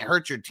shouldn't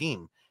hurt your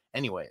team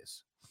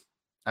anyways.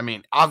 I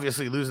mean,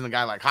 obviously losing a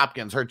guy like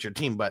Hopkins hurts your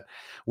team, but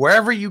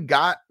wherever you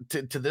got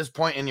to this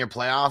point in your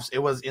playoffs, it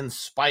was in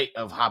spite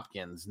of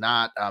Hopkins,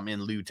 not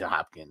in lieu to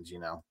Hopkins, you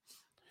know.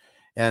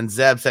 And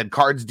Zeb said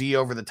Cards D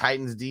over the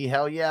Titans D.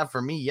 Hell yeah,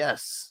 for me,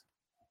 yes.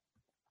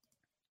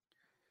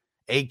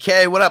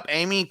 AK, what up,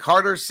 Amy?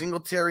 Carter,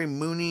 Singletary,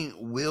 Mooney,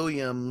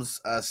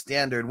 Williams,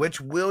 standard. Which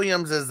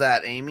Williams is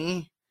that,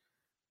 Amy?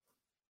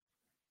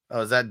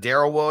 Oh, is that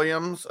Darrell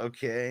Williams?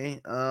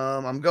 Okay.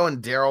 I'm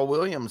going Darrell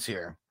Williams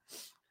here.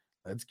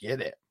 Let's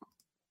get it.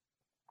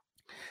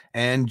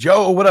 And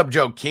Joe, what up,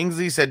 Joe?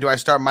 Kingsley said, do I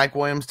start Mike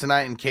Williams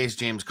tonight in case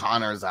James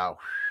Conner is out?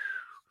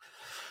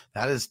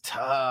 That is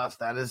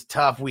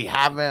tough. We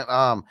haven't,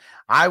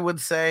 I would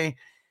say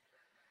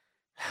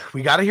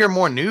we got to hear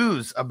more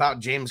news about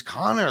James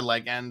Conner.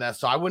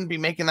 So I wouldn't be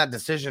making that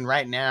decision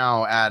right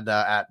now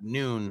at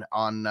noon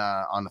on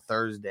a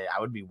Thursday.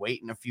 I would be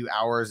waiting a few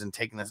hours and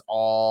taking this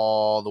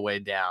all the way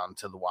down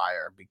to the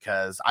wire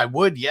because I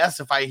would,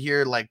 yes, if I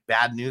hear like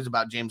bad news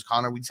about James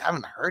Conner, we just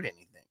haven't heard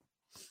anything.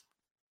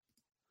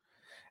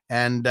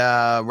 And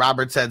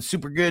Robert said,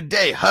 super good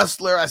day.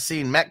 Hustler, I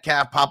seen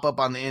Metcalf pop up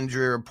on the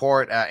injury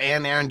report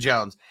and Aaron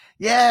Jones.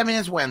 Yeah, I mean,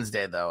 it's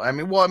Wednesday, though.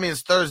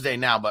 It's Thursday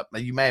now, but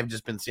you may have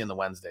just been seeing the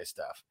Wednesday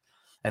stuff.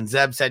 And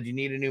Zeb said, you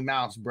need a new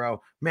mouse,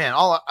 bro. Man,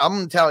 I'm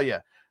going to tell you,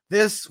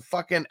 this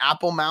fucking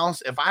Apple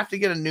mouse, if I have to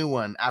get a new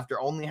one after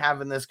only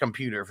having this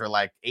computer for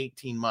like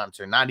 18 months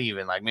or not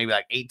even, like maybe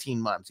like 18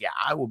 months, yeah,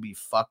 I will be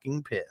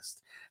fucking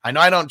pissed. I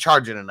know I don't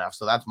charge it enough,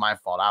 so that's my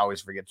fault. I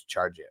always forget to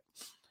charge it.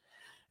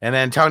 And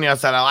Antonio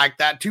said, I like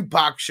that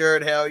Tupac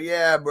shirt. Hell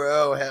yeah,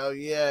 bro. Hell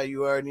yeah.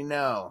 You already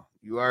know.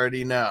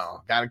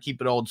 Got to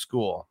keep it old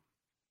school.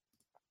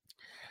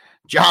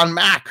 John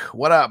Mack,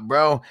 what up,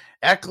 bro?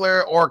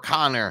 Eckler or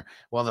Connor?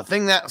 Well, the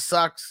thing that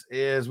sucks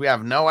is we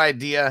have no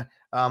idea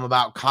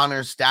about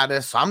Connor's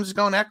status. So I'm just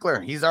going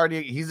Eckler.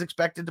 He's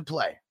expected to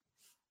play.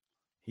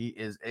 He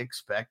is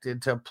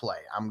expected to play.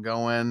 I'm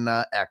going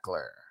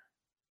Eckler.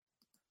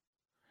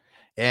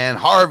 And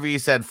Harvey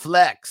said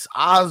flex,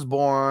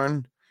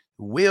 Osborne,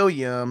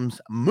 Williams,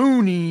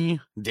 Mooney,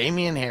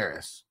 Damian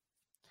Harris.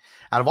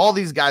 Out of all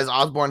these guys,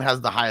 Osborne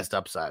has the highest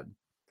upside.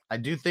 I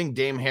do think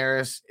Dame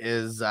Harris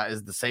is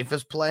the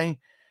safest play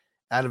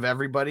out of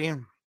everybody.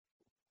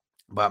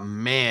 But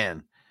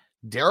man,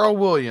 Darrell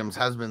Williams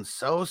has been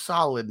so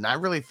solid, and I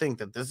really think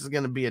that this is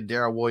going to be a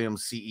Darrell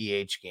Williams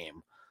CEH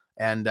game.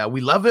 And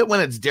we love it when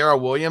it's Darrell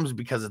Williams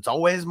because it's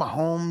always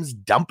Mahomes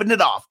dumping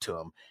it off to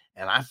him,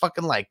 and I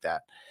fucking like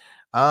that.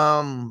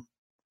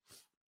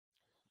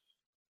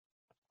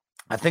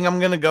 I think I'm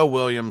going to go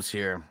Williams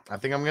here. I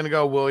think I'm going to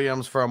go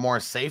Williams for a more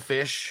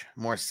safe-ish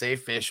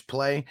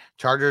play.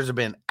 Chargers have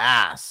been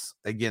ass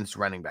against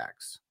running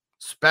backs,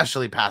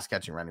 especially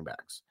pass-catching running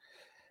backs.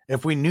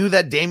 If we knew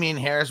that Damian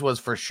Harris was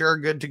for sure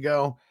good to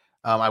go,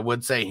 I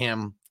would say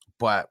him.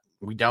 But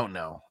We don't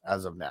know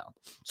as of now.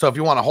 So if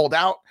you want to hold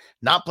out,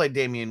 not play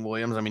Damian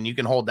Williams, I mean, you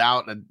can hold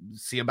out and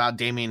see about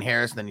Damian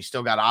Harris. Then you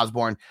still got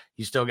Osborne.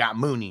 You still got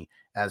Mooney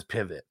as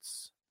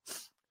pivots.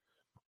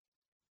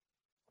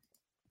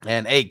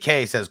 And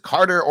 8K says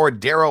Carter or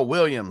Darrell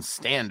Williams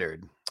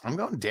standard. I'm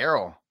going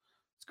Darrell.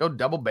 Let's go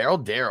double barrel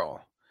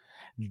Darrell.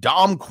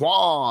 Dom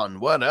Quan,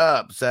 what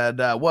up? Said,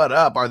 what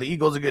up? Are the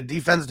Eagles a good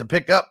defense to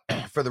pick up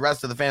for the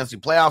rest of the fantasy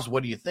playoffs?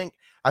 What do you think?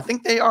 I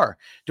think they are.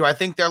 Do I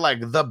think they're like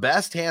the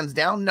best hands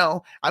down?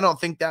 No, I don't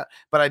think that,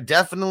 but I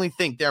definitely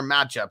think their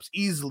matchups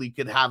easily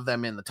could have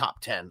them in the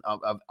top 10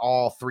 of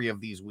all 3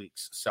 of these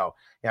weeks. So,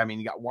 yeah, I mean,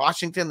 you got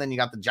Washington, then you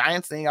got the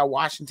Giants, then you got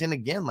Washington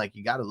again. Like,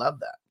 you got to love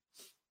that.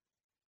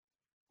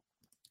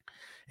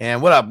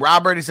 And what up,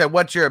 Robert? He said,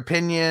 what's your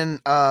opinion?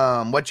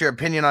 What's your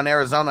opinion on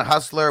Arizona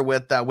Hustler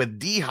with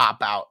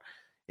D-Hop out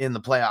in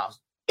the playoffs?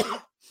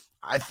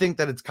 I think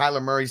that it's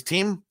Kyler Murray's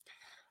team.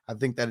 I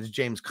think that it's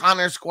James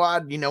Conner's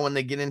squad, you know, when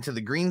they get into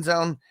the green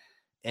zone.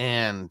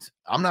 And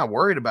I'm not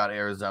worried about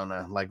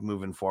Arizona, like,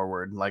 moving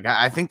forward. Like,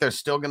 I think they're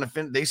still going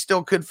to they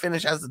still could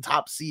finish as the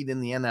top seed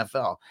in the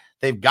NFL.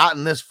 They've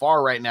gotten this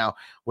far right now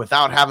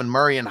without having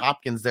Murray and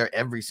Hopkins there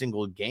every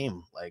single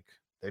game. Like,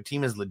 their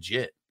team is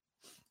legit.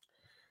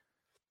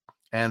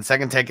 And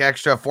second take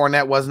extra,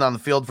 Fournette wasn't on the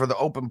field for the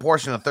open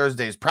portion of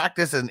Thursday's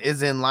practice and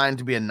is in line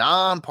to be a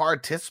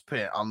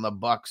non-participant on the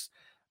Bucs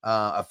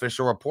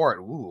official report.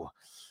 Ooh,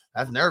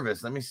 that's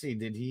nervous. Let me see.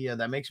 Did he?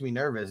 That makes me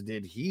nervous.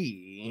 Did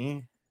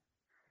he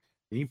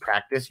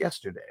practice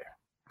yesterday?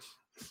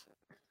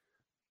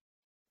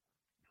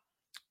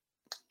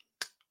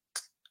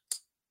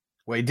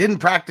 Well, he didn't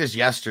practice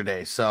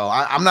yesterday, so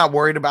I'm not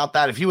worried about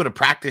that. If he would have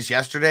practiced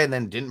yesterday and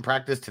then didn't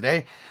practice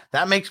today,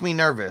 that makes me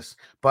nervous.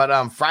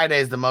 But Friday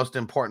is the most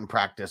important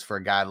practice for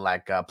a guy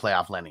like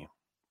Playoff Lenny.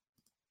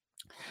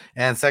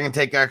 And second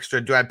take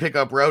extra, do I pick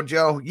up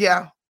Rojo?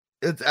 Yeah.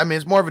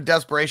 It's more of a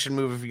desperation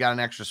move if you got an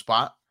extra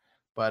spot.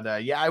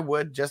 But, yeah, I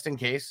would just in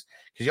case.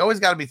 Because you always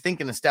got to be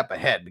thinking a step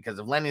ahead. Because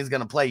if Lenny's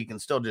going to play, you can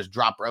still just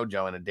drop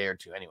Rojo in a day or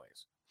two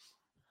anyways.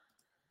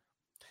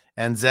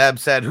 And Zeb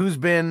said, who's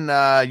been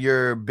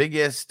your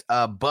biggest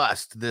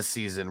bust this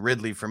season?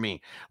 Ridley for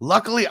me.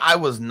 Luckily, I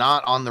was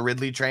not on the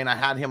Ridley train. I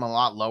had him a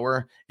lot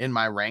lower in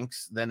my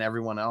ranks than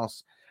everyone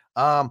else.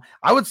 I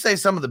would say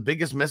some of the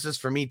biggest misses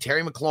for me,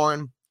 Terry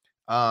McLaurin,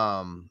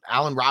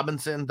 Allen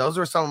Robinson. Those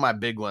are some of my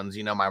big ones,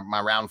 you know,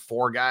 my round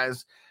 4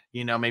 guys,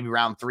 you know, maybe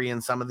round 3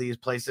 in some of these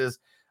places.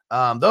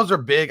 Those are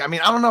big. I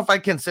mean, I don't know if I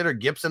consider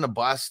Gibson a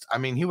bust. I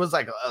mean, he was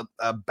like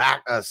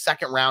a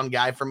second round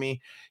guy for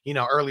me, you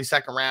know, early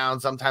second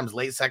round, sometimes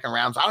late second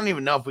round. So I don't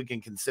even know if we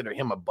can consider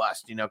him a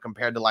bust, you know,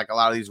 compared to like a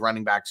lot of these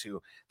running backs who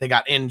they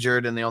got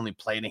injured and they only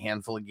played a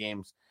handful of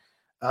games.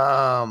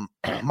 Myles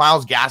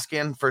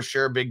Gaskin for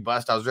sure. Big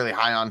bust. I was really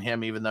high on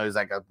him, even though he's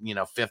like a, you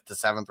know, 5th to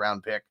 7th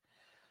round pick.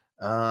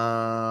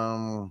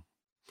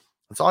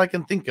 That's all I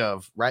can think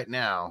of right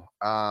now.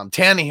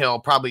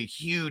 Tannehill, probably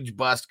huge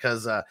bust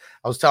because I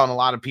was telling a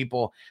lot of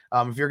people,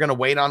 if you're going to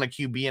wait on a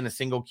QB in a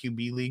single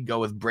QB league, go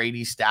with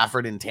Brady,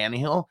 Stafford, and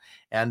Tannehill.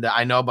 And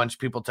I know a bunch of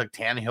people took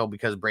Tannehill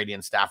because Brady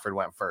and Stafford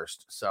went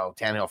first. So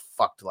Tannehill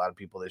fucked a lot of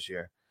people this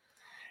year.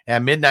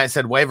 And Midnight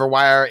said waiver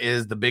wire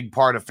is the big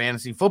part of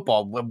fantasy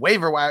football.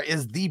 Waiver wire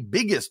is the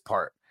biggest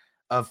part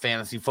of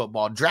fantasy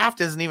football.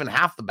 Draft isn't even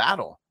half the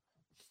battle.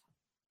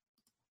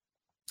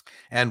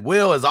 And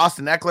Will, is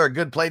Austin Eckler a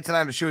good play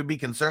tonight, or should we be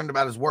concerned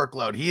about his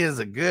workload? He is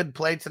a good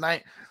play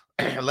tonight.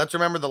 Let's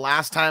remember the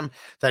last time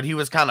that he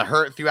was kind of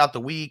hurt throughout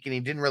the week and he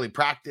didn't really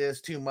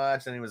practice too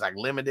much and he was like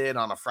limited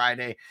on a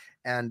Friday.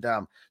 And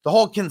the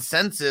whole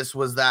consensus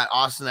was that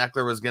Austin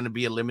Eckler was going to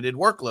be a limited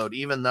workload,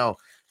 even though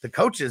the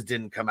coaches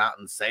didn't come out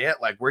and say it.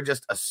 Like, we're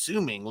just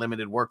assuming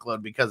limited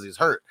workload because he's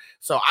hurt.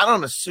 So I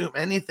don't assume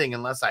anything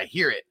unless I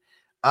hear it,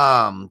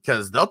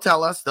 because they'll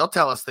tell us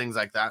things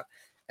like that.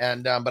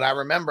 And but I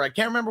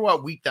can't remember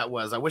what week that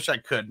was. I wish I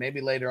could.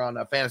 Maybe later on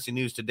Fantasy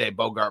News Today,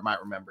 Bogart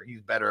might remember.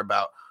 He's better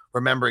about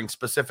remembering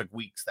specific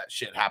weeks that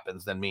shit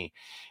happens than me.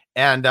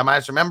 And I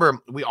just remember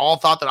we all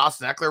thought that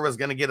Austin Eckler was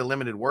going to get a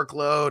limited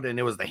workload, and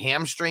it was the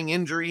hamstring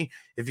injury.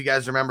 If you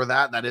guys remember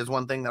that is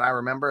one thing that I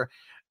remember.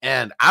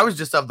 And I was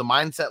just of the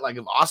mindset, like,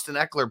 if Austin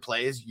Eckler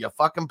plays, you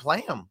fucking play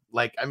him.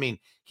 Like, I mean,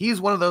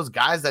 he's one of those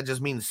guys that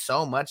just means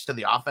so much to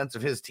the offense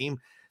of his team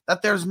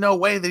that there's no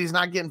way that he's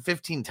not getting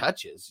 15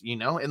 touches, you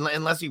know,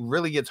 unless he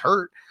really gets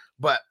hurt.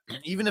 But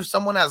even if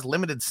someone has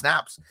limited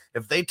snaps,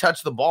 if they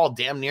touch the ball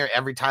damn near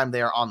every time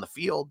they are on the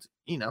field,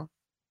 you know,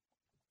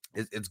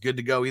 it's good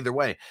to go either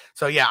way.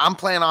 So yeah, I'm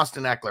playing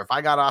Austin Eckler. If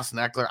I got Austin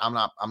Eckler, I'm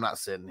not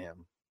sitting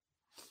him.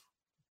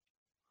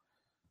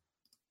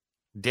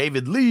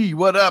 David Lee,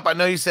 what up? I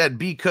know you said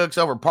B Cooks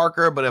over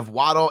Parker, but if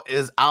Waddle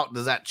is out,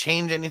 does that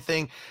change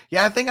anything?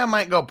 Yeah, I think I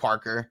might go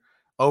Parker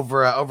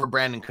over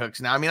Brandon Cooks.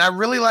 Now, I mean, I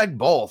really like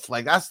both.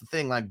 Like, that's the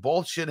thing. Like,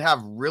 both should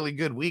have really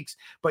good weeks.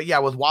 But yeah,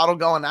 with Waddle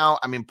going out,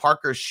 I mean,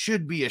 Parker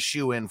should be a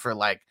shoe-in for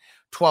like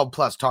 12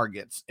 plus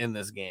targets in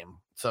this game.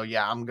 So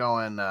yeah, I'm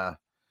going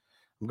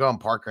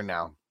Parker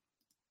now.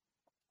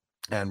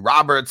 And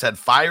Robert said,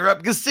 fire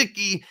up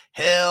Gesicki.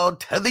 Hell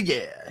to the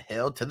yeah.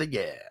 Hell to the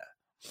yeah.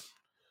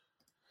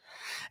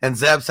 And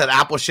Zeb said,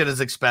 Apple shit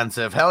is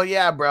expensive. Hell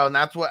yeah, bro. And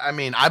that's what, I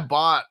mean, I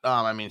bought,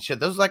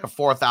 shit, this was like a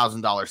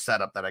 $4,000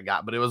 setup that I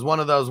got, but it was one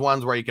of those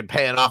ones where you could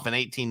pay it off in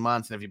 18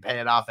 months. And if you pay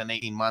it off in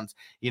 18 months,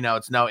 you know,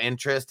 it's no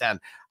interest. And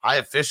I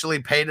officially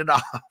paid it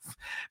off,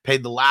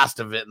 paid the last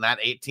of it in that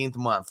 18th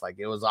month. Like,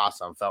 it was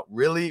awesome. Felt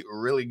really,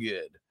 really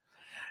good.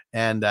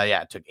 And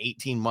yeah, it took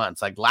 18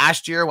 months. Like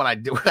last year when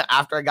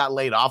after I got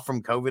laid off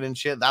from COVID and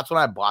shit, that's when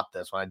I bought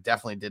this, when I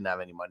definitely didn't have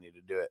any money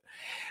to do it.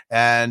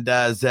 And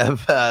Zeb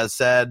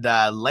said,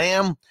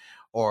 lamb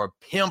or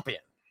pimpin'.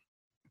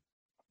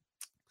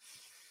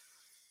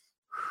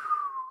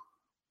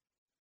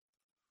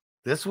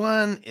 This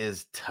one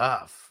is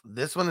tough.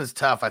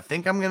 I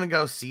think I'm going to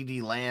go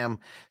CD Lamb.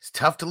 It's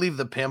tough to leave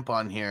the pimp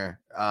on here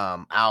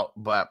out,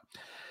 but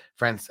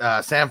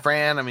San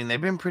Fran, I mean,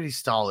 they've been pretty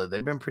solid.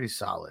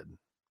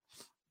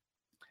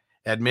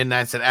 At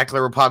midnight said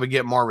Eckler will probably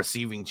get more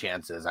receiving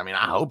chances. I mean,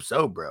 I hope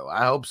so, bro.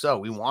 I hope so.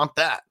 We want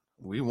that.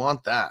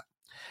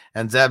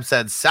 And Zeb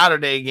said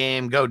Saturday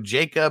game, go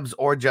Jacobs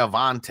or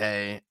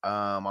Javonte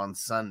on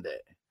Sunday.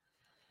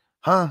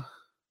 Or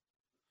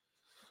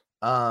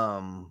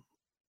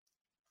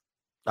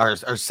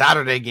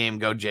Saturday game,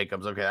 go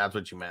Jacobs. Okay, that's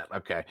what you meant.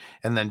 Okay.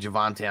 And then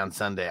Javonte on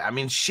Sunday. I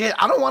mean, shit,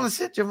 I don't want to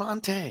sit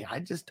Javonte. I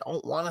just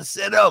don't want to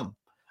sit him.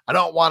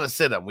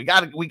 We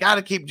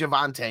gotta keep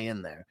Javonte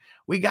in there.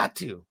 We got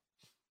to.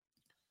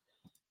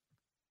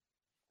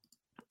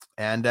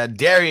 And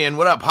Darian,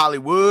 what up,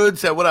 Hollywood?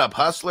 Said, what up,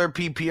 Hustler?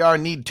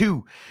 PPR need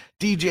 2.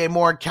 DJ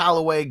Moore,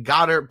 Callaway,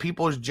 Goddard,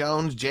 Peoples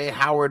Jones, Jay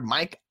Howard,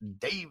 Mike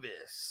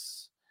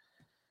Davis.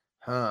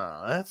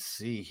 Let's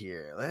see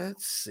here.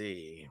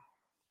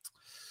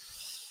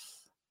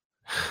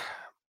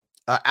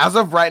 As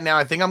of right now,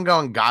 I think I'm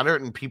going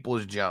Goddard and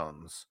Peoples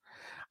Jones.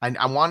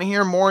 I want to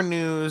hear more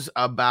news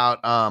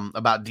about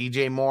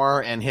DJ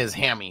Moore and his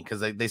hammy,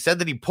 because they said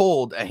that he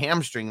pulled a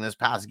hamstring this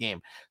past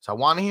game. So I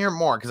want to hear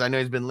more, because I know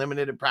he's been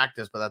limited at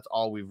practice, but that's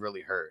all we've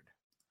really heard.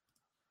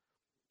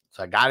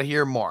 So I got to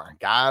hear more.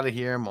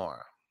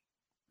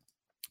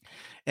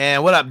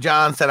 And what up,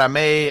 John? Said I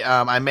may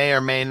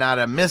or may not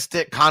have missed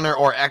it. Connor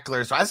or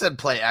Eckler. So I said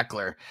play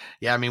Eckler.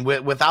 Yeah, I mean,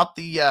 without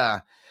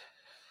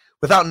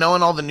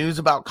knowing all the news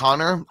about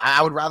Connor,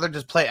 I would rather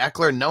just play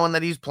Eckler, knowing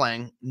that he's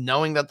playing,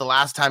 knowing that the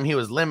last time he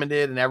was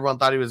limited and everyone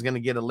thought he was going to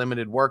get a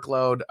limited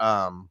workload,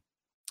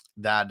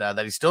 that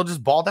he still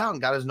just balled out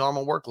and got his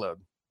normal workload.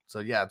 So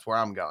yeah, that's where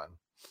I'm going.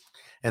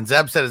 And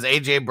Zeb said, is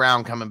AJ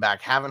Brown coming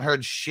back? Haven't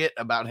heard shit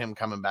about him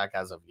coming back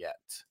as of yet.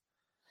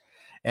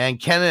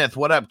 And Kenneth,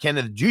 what up,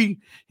 Kenneth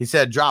G? He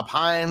said, drop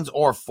Hines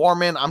or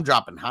Foreman. I'm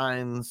dropping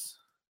Hines.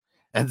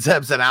 And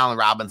Zeb said, Allen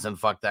Robinson,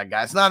 fuck that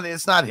guy. It's not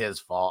his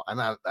fault.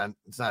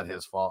 It's not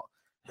his fault.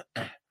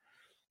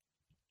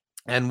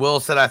 And Will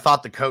said, I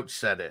thought the coach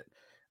said it.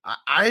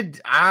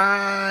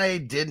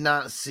 I did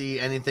not see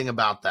anything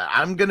about that.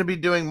 I'm going to be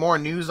doing more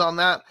news on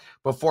that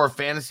before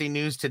fantasy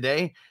news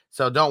today.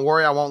 So don't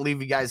worry, I won't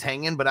leave you guys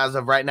hanging. But as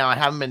of right now, I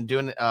haven't been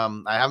doing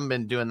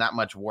that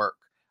much work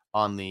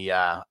on the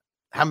on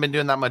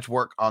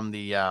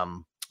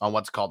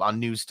what's called on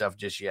news stuff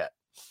just yet.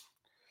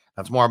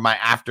 That's more of my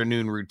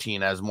afternoon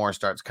routine as more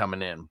starts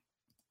coming in.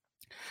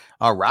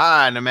 All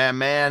right,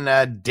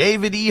 man.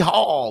 David E.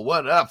 Hall,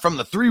 what up from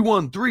the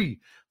 313?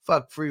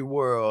 Fuck free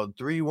world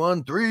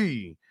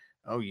 313.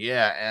 Oh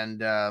yeah,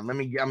 and I'm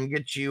gonna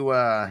get you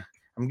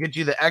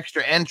the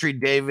extra entry,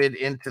 David,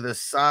 into the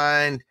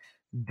signed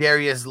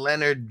Darius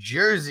Leonard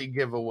jersey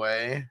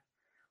giveaway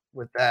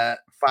with that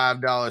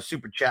 $5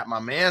 super chat, my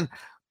man.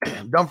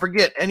 Don't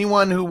forget,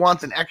 anyone who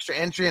wants an extra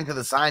entry into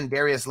the signed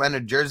Darius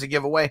Leonard jersey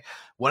giveaway,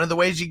 one of the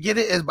ways you get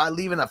it is by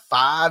leaving a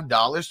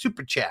 $5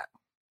 super chat.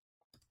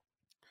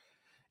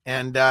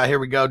 And here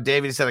we go.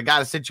 David said, I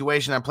got a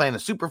situation. I'm playing a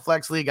super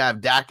flex league. I have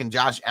Dak and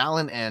Josh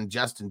Allen and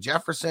Justin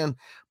Jefferson,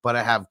 but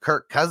I have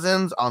Kirk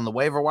Cousins on the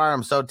waiver wire.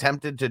 I'm so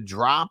tempted to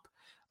drop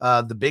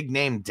the big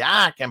name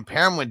Dak and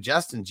pair him with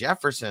Justin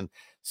Jefferson.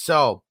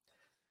 So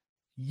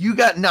you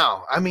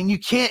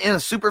can't in a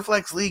super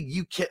flex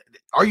league.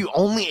 Are you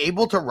only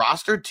able to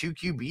roster 2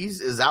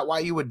 QBs? Is that why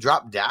you would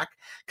drop Dak?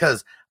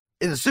 Because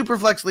in a super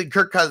flex league,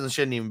 Kirk Cousins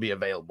shouldn't even be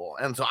available.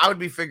 And so I would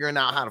be figuring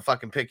out how to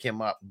fucking pick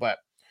him up. But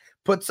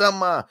put some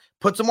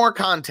more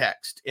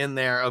context in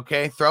there,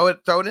 okay? Throw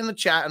it in the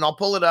chat, and I'll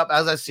pull it up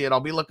as I see it.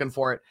 I'll be looking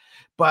for it.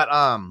 But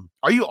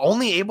are you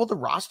only able to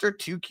roster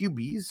 2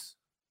 QBs?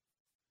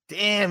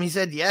 Damn, he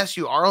said yes,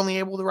 you are only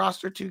able to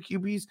roster 2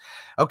 QBs.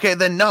 Okay,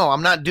 then no,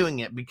 I'm not doing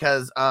it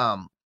because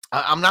I'm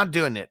not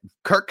doing it.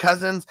 Kirk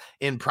Cousins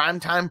in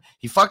primetime,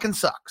 he fucking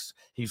sucks.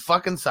 He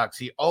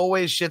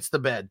always shits the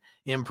bed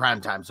in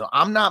primetime. So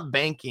I'm not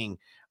banking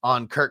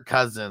on Kirk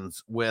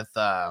Cousins with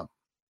the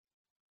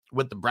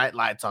bright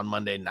lights on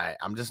Monday night.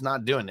 I'm just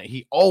not doing it.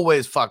 He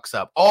always fucks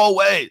up.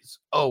 Always.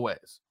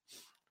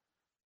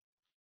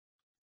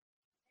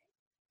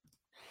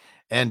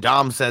 And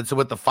Dom said, so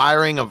with the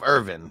firing of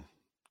Urban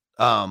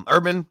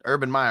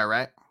Meyer,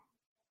 right?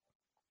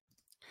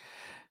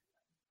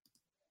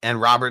 And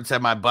Robert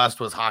said my bust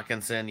was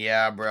Hawkinson.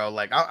 Yeah, bro.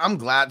 Like I'm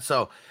glad.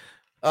 So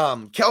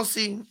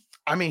Kelsey,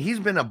 I mean, he's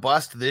been a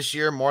bust this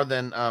year more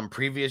than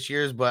previous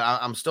years, but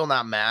I'm still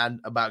not mad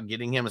about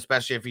getting him,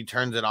 especially if he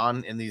turns it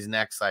on in these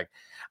next, like,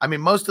 I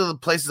mean, most of the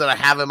places that I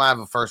have him, I have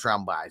a first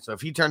round buy. So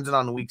if he turns it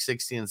on in week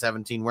 16 and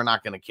 17, we're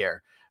not going to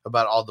care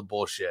about all the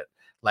bullshit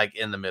like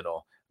in the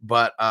middle.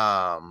 But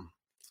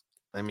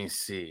let me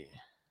see.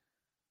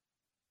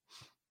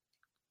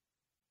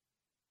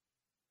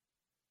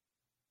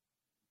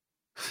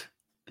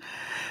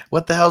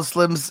 What the hell,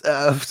 Slims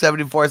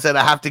 74 said,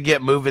 I have to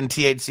get moving.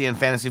 THC and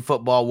fantasy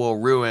football will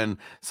ruin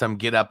some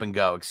get up and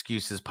go.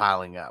 Excuses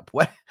piling up.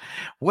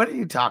 What are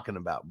you talking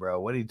about,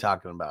 bro? What are you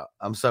talking about?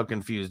 I'm so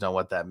confused on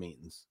what that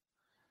means.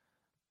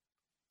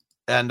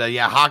 And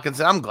yeah,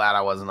 Hawkinson, I'm glad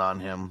I wasn't on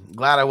him.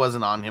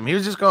 He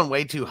was just going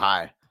way too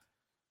high.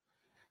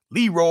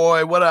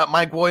 Leroy, what up?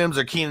 Mike Williams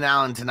or Keenan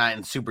Allen tonight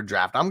in Super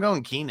Draft? I'm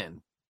going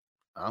Keenan.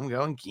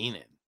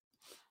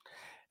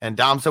 And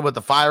Dom said, with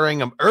the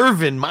firing of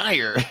Urban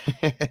Meyer,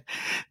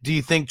 do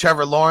you think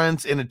Trevor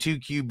Lawrence in a 2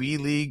 QB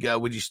league,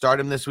 would you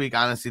start him this week?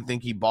 I honestly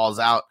think he balls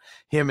out.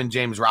 Him and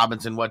James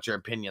Robinson. What's your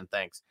opinion?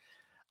 Thanks.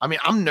 I mean,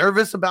 I'm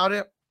nervous about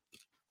it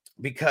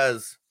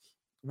because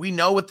we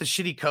know with the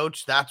shitty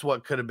coach, that's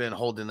what could have been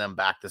holding them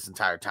back this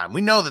entire time.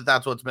 We know that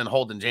that's what's been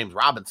holding James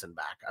Robinson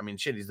back. I mean,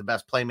 shit, he's the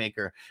best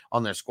playmaker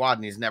on their squad,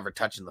 and he's never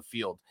touching the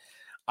field.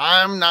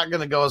 I'm not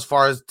going to go as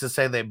far as to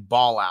say they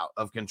ball out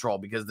of control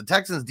because the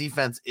Texans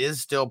defense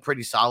is still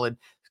pretty solid,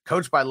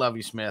 coached by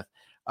Lovie Smith.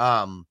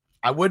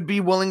 I would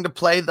be willing to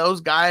play those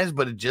guys,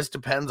 but it just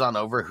depends on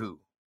over who.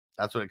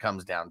 That's what it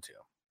comes down to.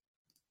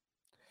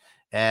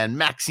 And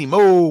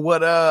Maximo,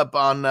 what up,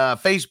 on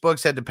Facebook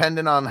said,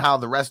 depending on how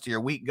the rest of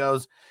your week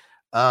goes,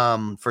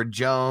 for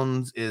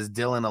Jones, is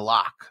Dylan a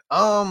lock?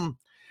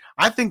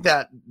 I think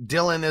that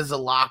Dylan is a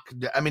lock.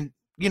 I mean,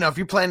 you know, if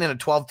you're playing in a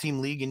 12-team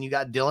league and you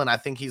got Dylan, I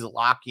think he's a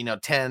lock.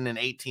 10 and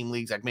 8-team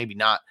leagues, like maybe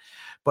not.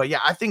 But yeah,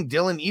 I think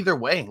Dylan either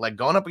way, like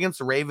going up against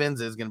the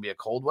Ravens is going to be a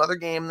cold weather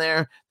game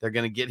there. They're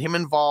going to get him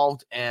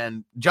involved,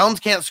 and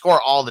Jones can't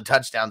score all the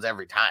touchdowns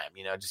every time.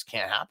 It just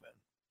can't happen.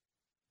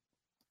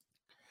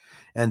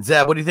 And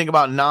Zeb, what do you think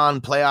about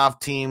non-playoff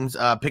teams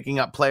picking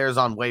up players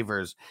on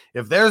waivers?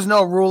 If there's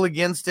no rule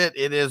against it,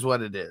 it is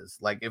what it is.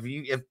 Like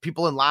if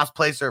people in last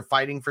place are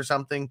fighting for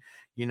something,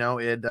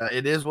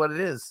 it is what it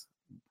is.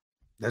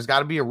 There's got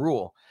to be a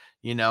rule,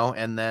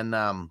 and then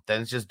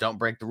it's just don't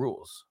break the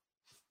rules.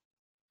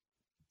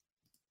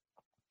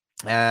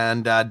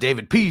 And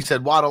David P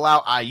said, Waddle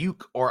out,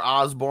 Ayuk or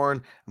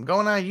Osborne. I'm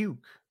going Ayuk.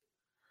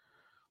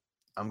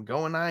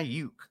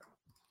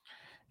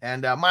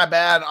 And my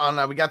bad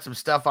on we got some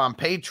stuff on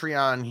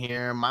Patreon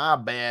here. My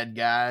bad,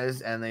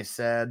 guys. And they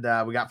said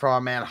we got from our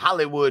man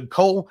Hollywood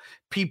Cole,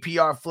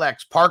 PPR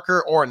flex,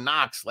 Parker or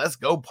Knox. Let's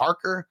go,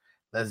 Parker.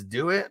 Let's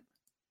do it.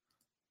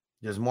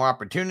 There's more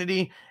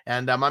opportunity.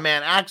 And my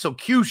man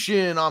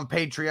Axelcution on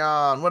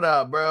Patreon. What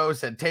up, bro?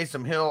 Said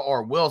Taysom Hill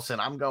or Wilson.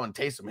 I'm going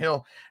Taysom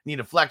Hill. Need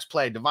a flex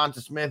play. Devonta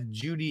Smith,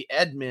 Judy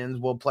Edmonds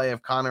will play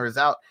if Connor is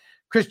out.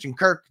 Christian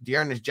Kirk,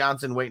 Dearness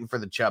Johnson waiting for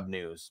the Chubb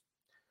news.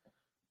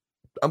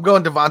 I'm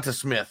going Devonta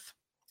Smith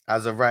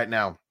as of right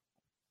now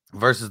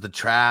versus the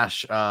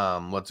trash.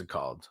 What's it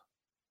called?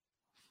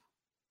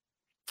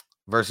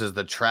 Versus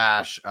the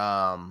trash.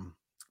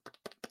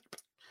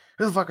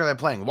 Who the fuck are they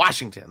playing?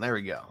 Washington. There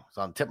we go. It's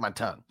on the tip of my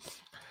tongue.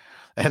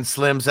 And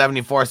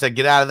Slim74 said,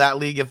 get out of that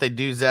league if they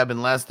do, Zeb,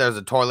 unless there's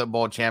a toilet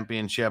bowl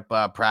championship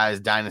prize.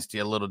 Dynasty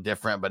a little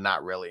different, but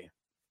not really.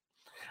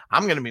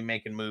 I'm going to be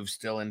making moves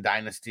still in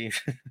Dynasty.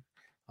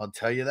 I'll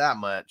tell you that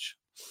much.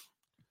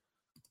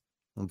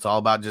 It's all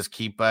about just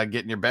keep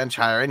getting your bench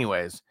higher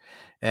anyways.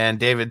 And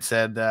David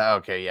said,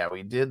 okay, yeah,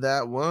 we did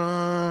that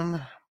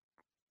one.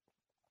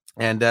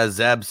 And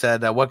Zeb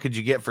said, what could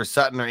you get for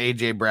Sutton or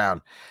A.J.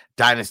 Brown?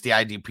 Dynasty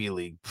IDP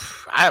league.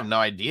 I have no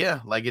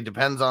idea. Like, it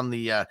depends on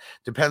the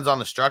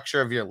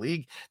structure of your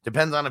league.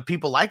 Depends on if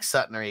people like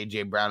Sutton or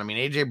A.J. Brown. I mean,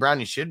 A.J. Brown,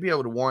 you should be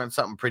able to warrant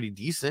something pretty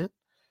decent.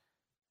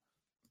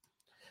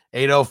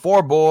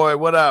 804 boy,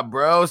 what up,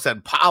 bro?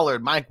 Said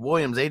Pollard, Mike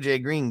Williams, A.J.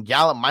 Green,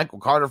 Gallup, Michael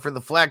Carter for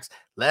the flex.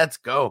 Let's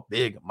go,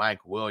 big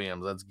Mike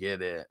Williams. Let's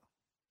get it.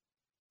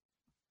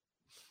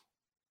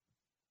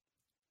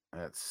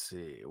 Let's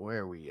see.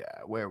 Where we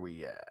at?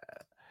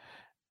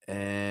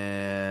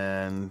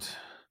 And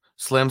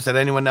Slim said,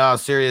 anyone know how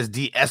serious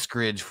D.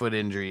 Eskridge foot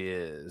injury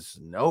is?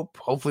 Nope.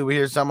 Hopefully we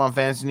hear some on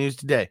Fantasy News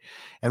today.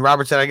 And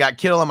Robert said, I got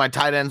Kittle on my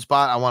tight end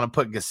spot. I want to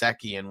put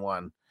Gesicki in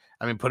one.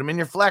 I mean, put him in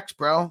your flex,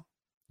 bro.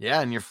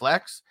 Yeah, in your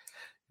flex.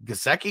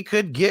 Gesicki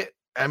could get,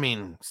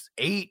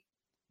 8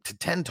 to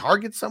 10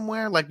 targets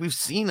somewhere. Like, we've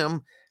seen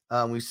him.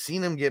 We've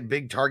seen him get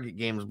big target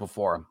games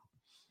before.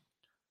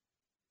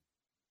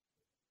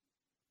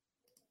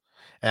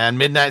 And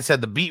Midnight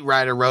said the beat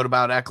writer wrote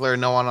about Eckler.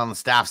 No one on the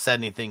staff said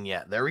anything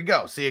yet. There we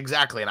go. See,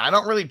 exactly. And I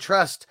don't really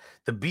trust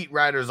the beat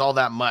writers all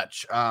that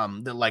much.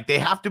 They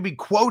have to be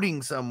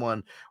quoting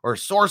someone or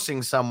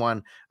sourcing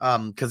someone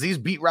because these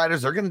beat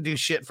writers are going to do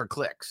shit for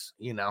clicks.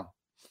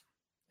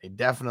 They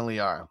definitely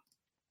are.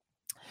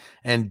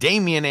 And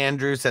Damian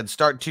Andrews said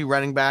start 2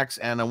 running backs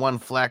and a 1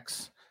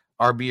 flex.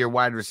 RB or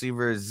wide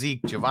receiver,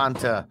 Zeke,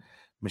 Javonta,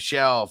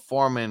 Michelle,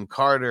 Foreman,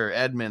 Carter,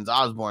 Edmonds,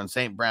 Osborne,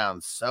 St.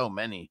 Brown. So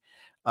many.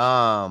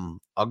 I'll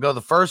go the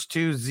first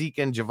 2, Zeke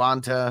and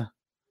Javonta.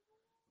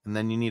 And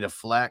then you need a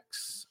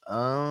flex.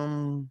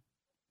 Yeah,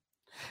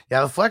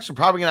 the flex are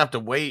probably going to have to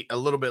wait a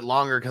little bit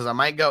longer because I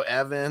might go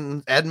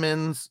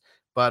Edmonds.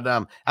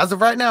 But as of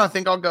right now, I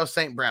think I'll go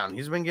St. Brown.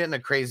 He's been getting a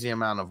crazy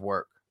amount of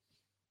work.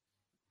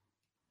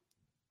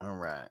 All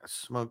right.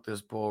 Smoke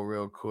this bowl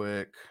real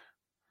quick.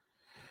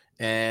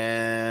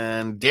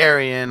 And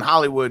Darian,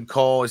 Hollywood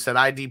Cole, he said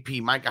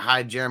IDP, Micah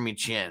Hyde, Jeremy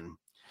Chin,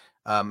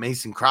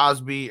 Mason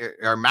Crosby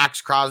or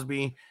Max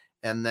Crosby,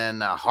 and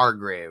then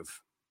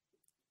Hargrave.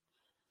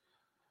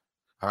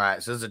 All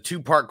right. So it's a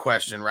 2-part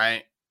question,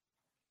 right?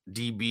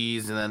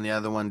 DBs and then the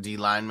other one, D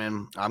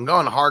lineman. I'm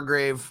going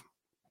Hargrave.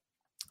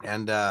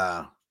 And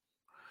I'll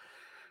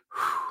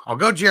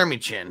go Jeremy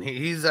Chin.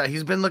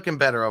 He's been looking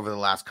better over the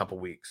last couple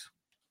weeks.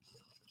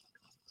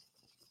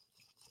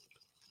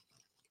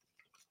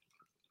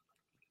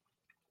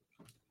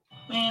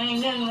 Man,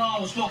 ain't nothing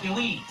wrong with smoking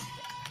weed.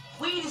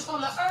 Weed is from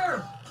the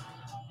herb.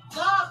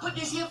 God put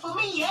this here for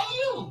me, and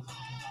you.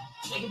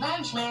 Take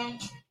advantage, man.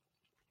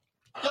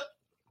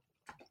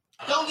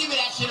 Don't give me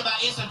that shit about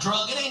it's a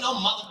drug. It ain't no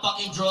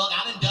motherfucking drug.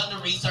 I done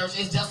the research.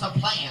 It's just a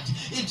plant.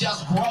 It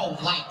just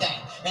grows like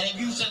that. And if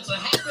you since it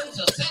happens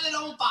to set it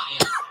on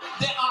fire,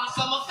 there are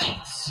some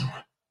effects.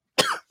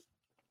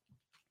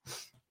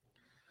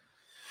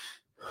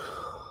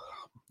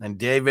 And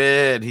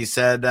David, he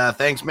said,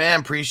 thanks,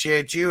 man.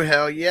 Appreciate you.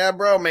 Hell yeah,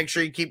 bro. Make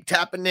sure you keep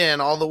tapping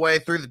in all the way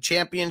through the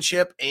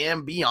championship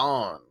and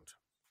beyond.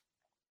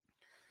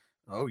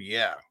 Oh,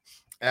 yeah.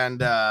 And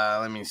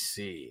let me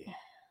see.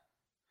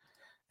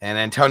 And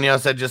Antonio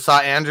said, just saw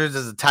Andrews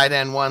as a tight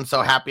end 1.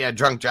 So happy I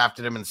drunk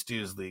drafted him in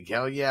Stu's league.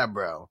 Hell yeah,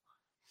 bro.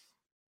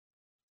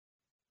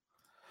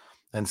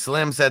 And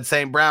Slim said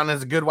St. Brown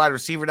is a good wide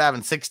receiver to have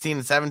in 16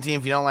 and 17.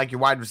 If you don't like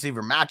your wide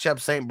receiver matchup,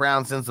 St.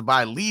 Brown, since the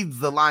bye, leads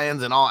the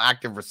Lions in all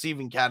active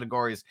receiving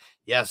categories.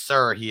 Yes,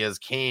 sir. He has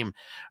came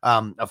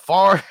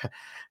afar.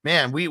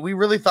 Man, we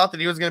really thought that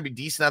he was going to be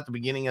decent at the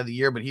beginning of the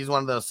year, but he's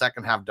one of those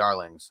second half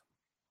darlings.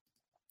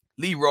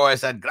 Leroy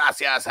said,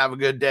 gracias. Have a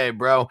good day,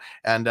 bro.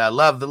 And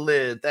love the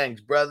lid.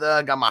 Thanks,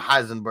 brother. Got my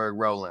Heisenberg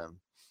rolling.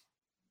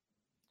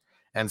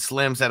 And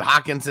Slim said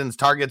Hawkinson's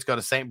targets go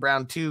to St.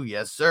 Brown too.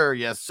 Yes, sir.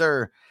 Yes,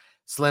 sir.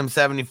 Slim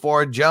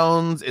 74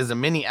 Jones is a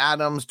mini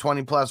Adams,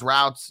 20 plus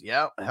routes.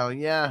 Yep. Hell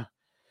yeah.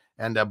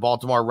 And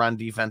Baltimore run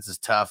defense is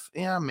tough.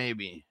 Yeah,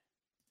 maybe.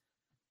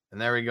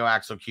 And there we go.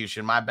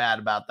 Execution. My bad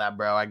about that,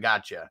 bro. I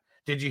got you.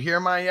 Did you hear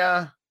my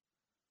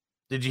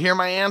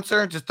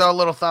answer? Just throw a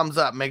little thumbs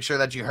up. Make sure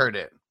that you heard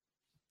it.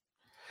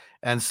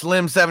 And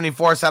Slim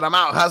 74 said, I'm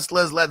out,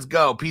 hustlers. Let's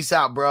go. Peace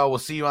out, bro. We'll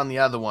see you on the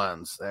other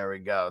ones. There we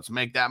go. Let's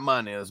make that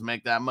money. Let's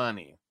make that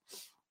money.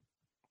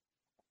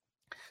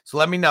 So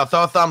let me know.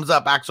 Throw a thumbs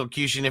up,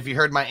 Execution, if you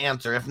heard my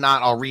answer. If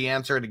not, I'll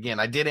re-answer it again.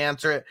 I did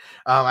answer it.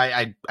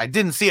 I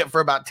didn't see it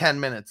for about 10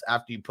 minutes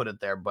after you put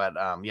it there. But,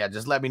 yeah,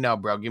 just let me know,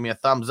 bro. Give me a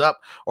thumbs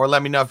up or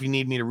let me know if you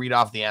need me to read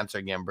off the answer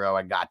again, bro.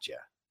 I got you.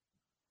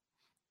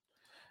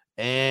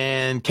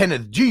 And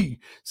Kenneth G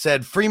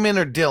said Freeman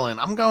or Dylan.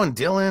 I'm going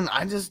Dylan.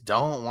 I just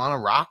don't want to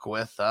rock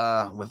with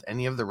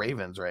any of the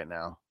Ravens right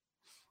now.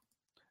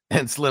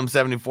 And Slim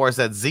 74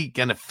 said Zeke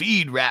gonna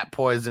feed rat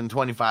poison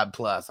 25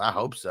 plus. I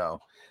hope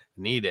so.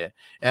 Need it.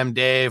 M.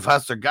 Dave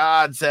Hustler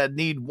God said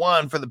need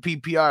 1 for the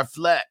PPR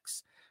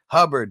flex.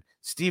 Hubbard,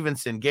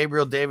 Stevenson,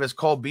 Gabriel Davis,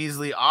 Cole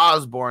Beasley,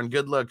 Osborne.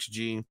 Good looks,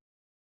 G.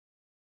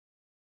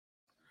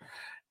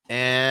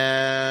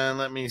 And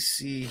let me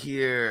see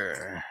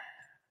here.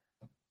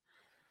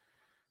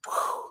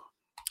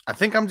 I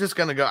think I'm just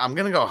gonna go. I'm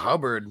gonna go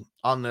Hubbard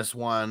on this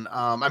one.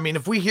 I mean,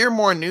 if we hear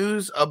more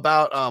news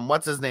about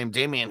what's his name,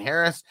 Damian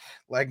Harris,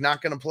 like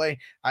not gonna play,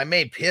 I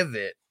may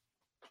pivot.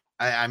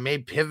 I may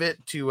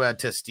pivot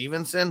to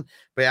Stevenson,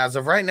 but as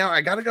of right now,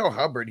 I gotta go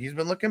Hubbard. He's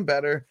been looking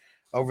better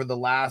over the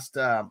last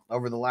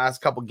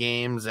couple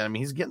games, and I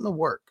mean, he's getting the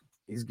work.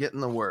 He's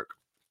getting the work.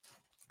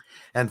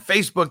 And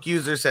Facebook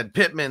user said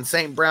Pittman,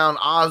 St. Brown,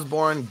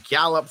 Osborne,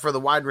 Gallup for the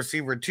wide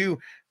receiver 2.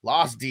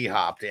 Lost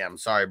D-Hop. Damn,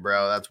 sorry,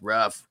 bro. That's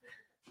rough.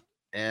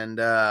 And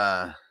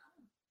I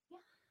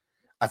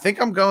think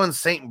I'm going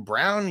St.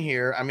 Brown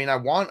here. I mean, I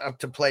want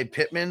to play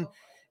Pittman.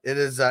 It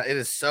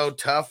is so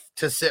tough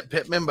to sit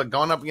Pittman, but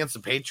going up against the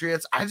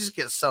Patriots, I just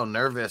get so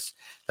nervous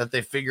that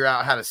they figure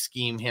out how to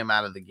scheme him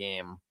out of the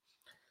game.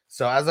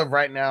 So as of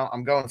right now,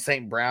 I'm going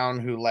St. Brown,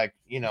 who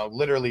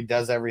literally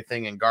does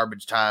everything in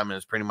garbage time and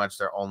is pretty much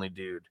their only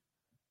dude.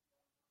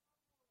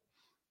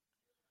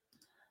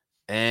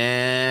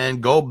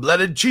 And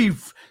Gold-Blooded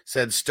Chief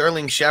said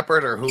Sterling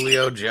Shepard or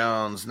Julio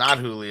Jones. Not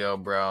Julio,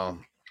 bro.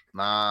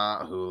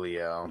 Not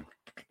Julio.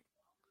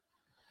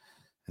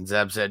 And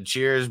Zeb said,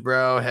 cheers,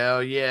 bro.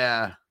 Hell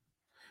yeah.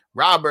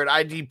 Robert,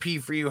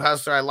 IDP for you,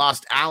 Hustler. I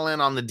lost Allen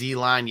on the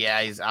D-line.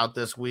 Yeah, he's out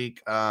this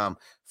week.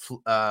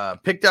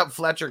 Picked up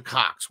Fletcher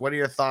Cox. What are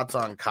your thoughts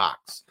on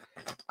Cox?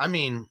 I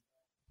mean,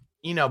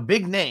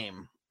 big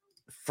name.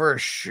 for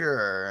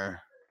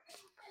sure.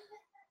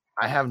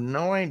 I have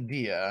no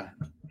idea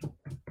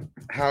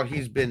how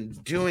he's been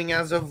doing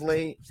as of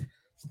late.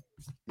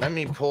 Let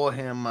me pull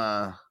him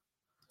up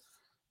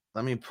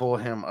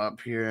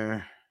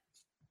here.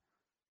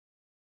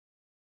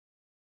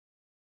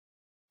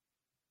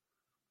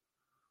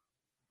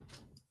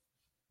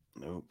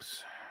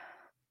 Oops.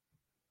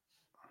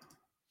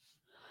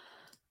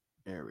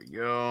 There we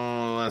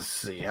go. Let's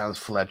see. How's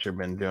Fletcher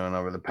been doing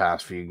over the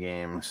past few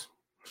games?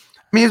 I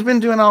mean, he's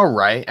been doing all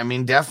right. I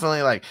mean,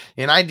 definitely like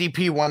in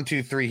IDP 1,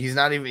 2, 3, he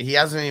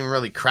hasn't even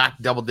really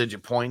cracked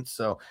double-digit points.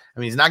 So, I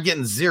mean, he's not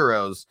getting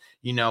zeros,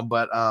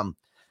 but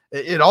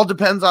it all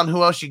depends on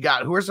who else you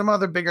got. Who are some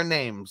other bigger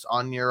names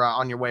on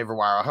your waiver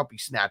wire? I'll help you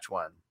snatch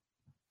one.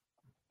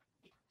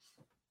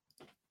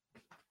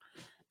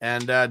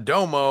 And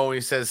Domo,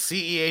 he says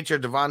CEH or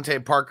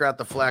Devontae Parker at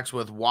the flex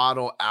with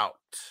Waddle out.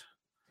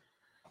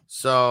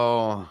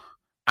 So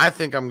I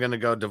think I'm going to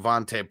go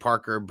Devontae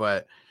Parker,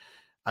 but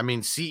I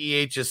mean,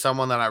 CEH is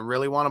someone that I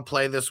really want to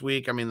play this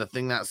week. I mean, the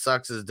thing that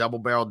sucks is Double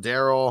Barrel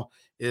Daryl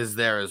is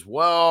there as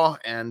well,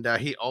 and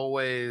he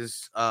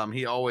always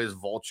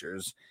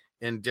vultures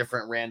in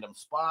different random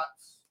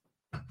spots.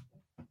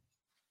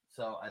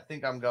 So I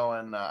think I'm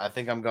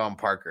going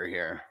Parker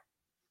here.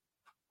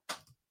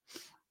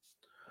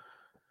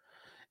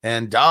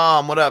 And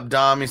Dom, what up,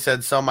 Dom? He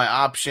said, so my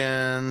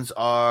options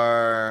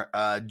are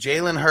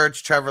Jalen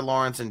Hurts, Trevor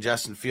Lawrence, and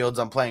Justin Fields.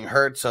 I'm playing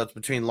Hurts, so it's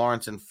between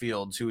Lawrence and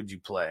Fields. Who would you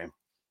play?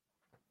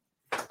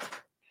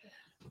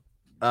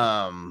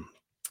 I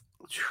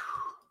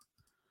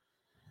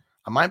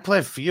might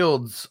play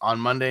Fields on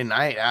Monday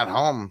night at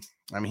home.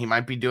 I mean, he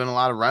might be doing a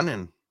lot of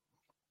running.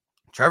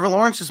 Trevor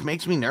Lawrence just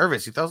makes me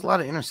nervous. He throws a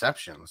lot of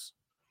interceptions.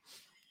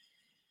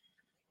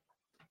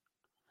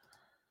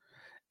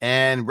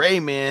 And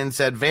Raymond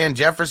said Van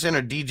Jefferson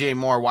or DJ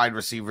Moore wide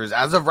receivers.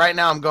 As of right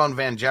now, I'm going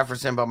Van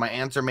Jefferson, but my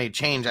answer may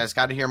change. I just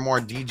got to hear more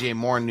DJ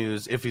Moore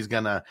news if he's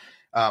going to,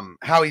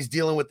 how he's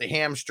dealing with the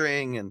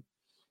hamstring and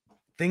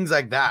things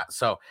like that.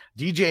 So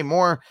DJ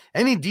Moore,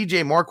 any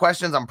DJ Moore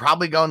questions, I'm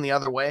probably going the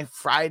other way.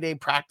 Friday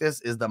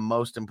practice is the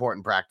most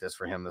important practice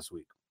for him this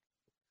week.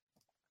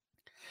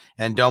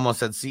 And Domo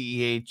said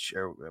CEH,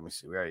 or let me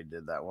see, we already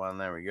did that one.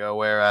 There we go.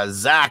 Where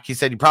Zach, he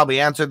said, you probably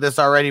answered this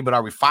already, but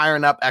are we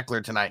firing up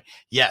Eckler tonight?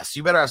 Yes,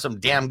 you better have some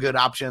damn good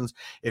options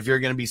if you're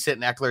going to be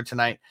sitting Eckler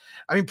tonight.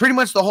 I mean, pretty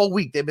much the whole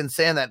week they've been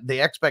saying that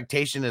the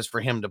expectation is for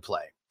him to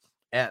play.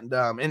 And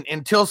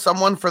until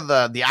someone for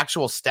the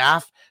actual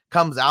staff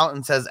comes out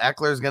and says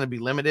Eckler is going to be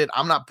limited,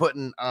 I'm not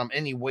putting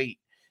any weight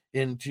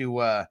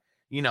into,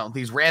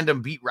 these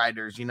random beat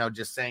writers,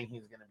 just saying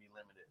he's going to be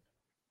limited.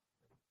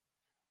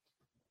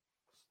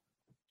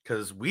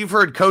 Because we've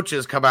heard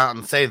coaches come out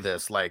and say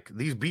this, like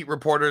these beat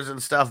reporters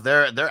and stuff,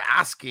 they're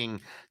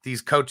asking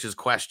these coaches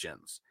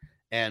questions.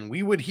 And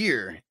we would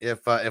hear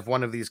if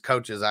one of these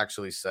coaches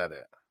actually said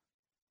it.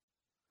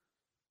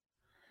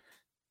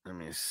 Let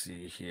me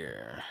see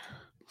here.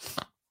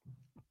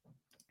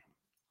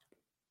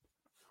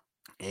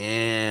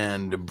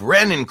 And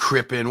Brennan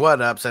Crippen,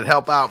 what up? Said,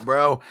 help out,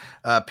 bro.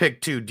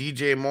 Pick 2,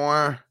 DJ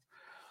Moore,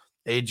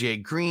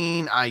 AJ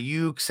Green,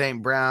 Ayuk,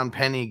 St. Brown,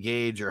 Penny,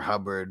 Gage, or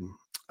Hubbard.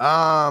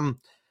 I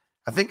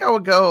think I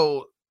would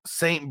go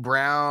St.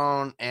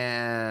 Brown,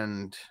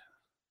 and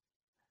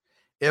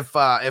if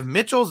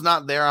Mitchell's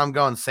not there, I'm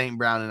going St.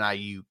 Brown and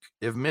Ayuk.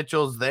 If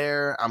Mitchell's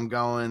there, I'm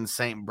going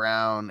St.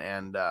 Brown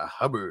and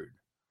Hubbard.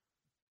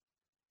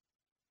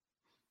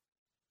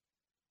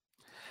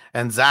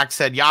 And Zach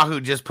said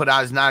Yahoo just put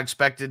out is not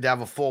expected to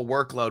have a full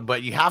workload,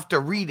 but you have to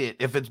read it.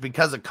 If it's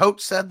because a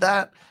coach said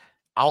that,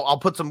 I'll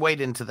put some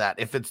weight into that.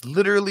 If it's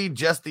literally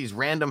just these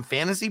random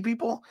fantasy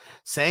people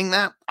saying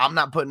that, I'm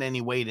not putting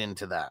any weight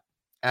into that.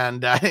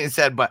 And he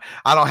said, but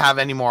I don't have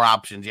any more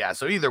options. Yeah.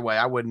 So either way,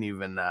 I wouldn't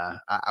even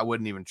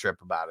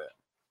trip about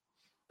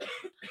it.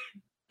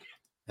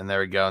 And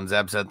there we go. And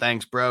Zeb said,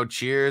 thanks, bro.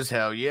 Cheers.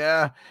 Hell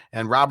yeah.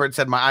 And Robert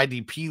said, my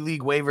IDP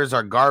league waivers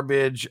are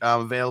garbage.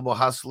 Available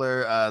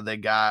Hustler. They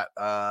got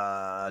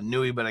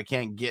Nui, but I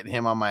can't get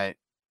him on my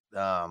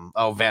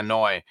Van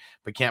Noy,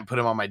 but can't put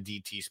him on my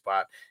DT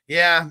spot.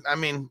 Yeah, I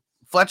mean,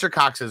 Fletcher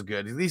Cox is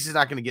good. At least he's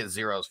not going to get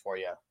zeros for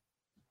you.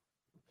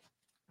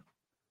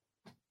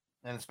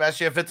 And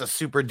especially if it's a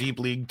super deep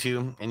league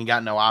too, and you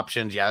got no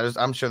options. Yeah,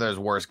 I'm sure there's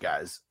worse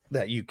guys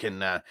that you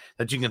can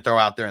throw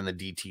out there in the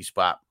DT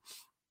spot.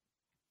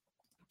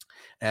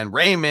 And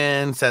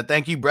Raymond said,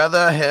 thank you,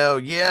 brother. Hell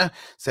yeah.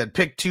 Said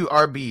pick 2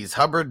 RBs,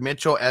 Hubbard,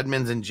 Mitchell,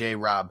 Edmonds, and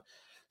J-Rob.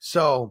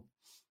 So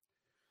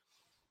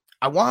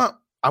I want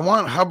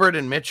Hubbard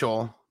and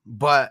Mitchell,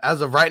 but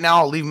as of right now,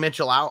 I'll leave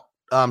Mitchell out.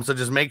 So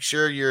just make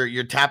sure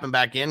you're tapping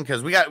back in,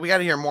 because we got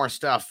to hear more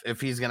stuff if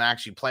he's gonna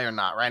actually play or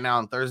not. Right now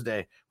on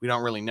Thursday, we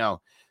don't really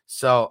know.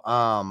 So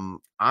I'm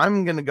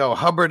gonna go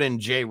Hubbard and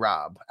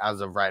J-Rob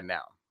as of right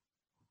now.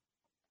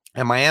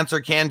 And my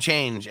answer can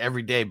change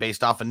every day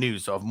based off of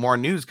news. So if more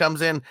news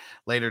comes in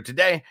later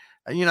today,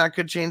 I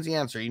could change the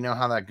answer. You know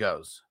how that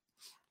goes.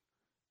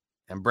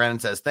 And Brennan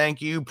says,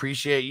 thank you.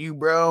 Appreciate you,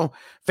 bro.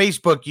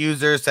 Facebook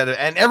user said it.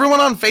 And everyone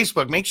on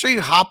Facebook, make sure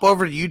you hop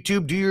over to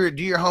YouTube. Do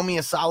your homie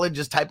a solid.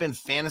 Just type in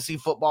Fantasy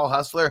Football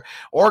Hustler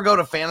or go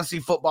to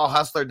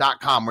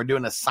fantasyfootballhustler.com. We're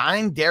doing a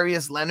signed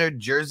Darius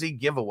Leonard jersey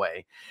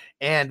giveaway.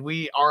 And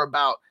we are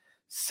about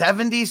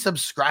 70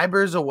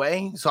 subscribers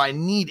away. So I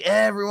need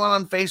everyone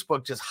on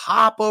Facebook. Just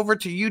hop over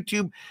to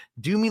YouTube.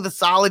 Do me the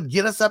solid.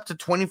 Get us up to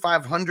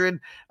 2,500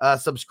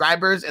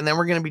 subscribers. And then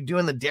we're going to be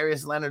doing the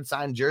Darius Leonard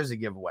signed jersey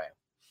giveaway.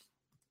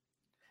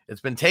 It's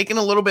been taking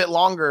a little bit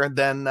longer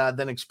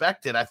than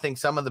expected. I think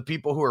some of the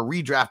people who are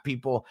redraft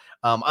people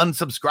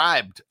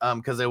unsubscribed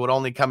because they would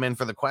only come in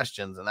for the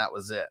questions, and that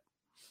was it.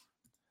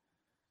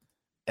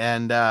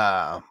 And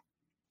the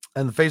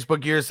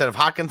Facebook user said, if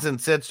Hawkinson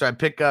sits, do I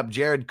pick up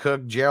Jared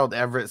Cook, Gerald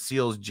Everett,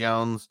 Seals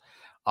Jones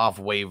off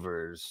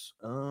waivers?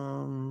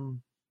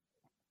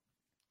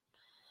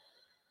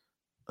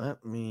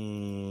 Let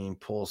me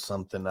pull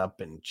something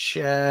up and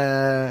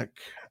check.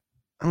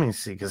 Let me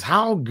see, because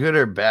how good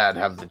or bad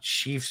have the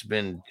Chiefs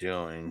been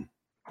doing?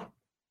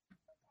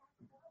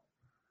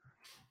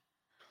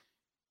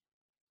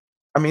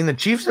 I mean, the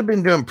Chiefs have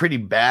been doing pretty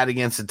bad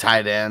against the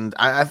tight end.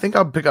 I think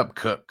I'll pick up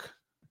Cook.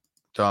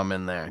 Throw him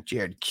in there.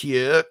 Jared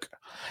Cook.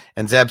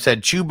 And Zeb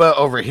said Chuba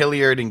over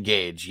Hilliard and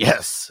Gage.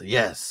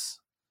 Yes.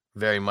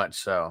 Very much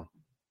so.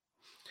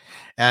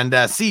 And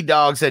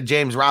C-Dog said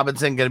James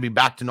Robinson going to be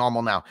back to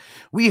normal now.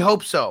 We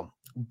hope so.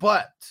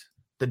 But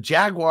the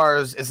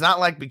Jaguars, it's not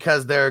like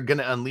because they're going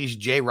to unleash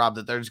J-Rob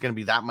that they're just going to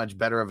be that much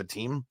better of a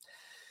team.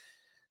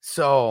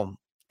 So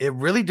it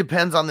really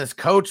depends on this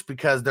coach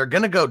because they're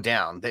going to go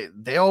down.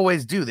 They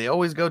always do. They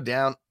always go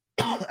down.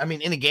 I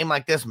mean, in a game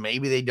like this,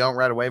 maybe they don't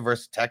right away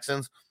versus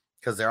Texans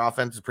because their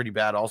offense is pretty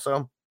bad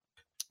also.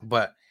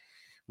 But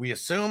we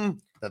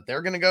assume that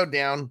they're going to go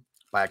down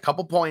by a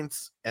couple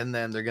points and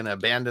then they're going to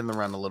abandon the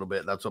run a little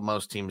bit. That's what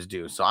most teams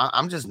do. So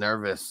I'm just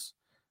nervous.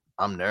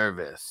 I'm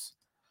nervous.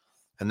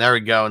 And there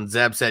we go. And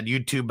Zeb said,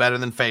 YouTube better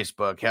than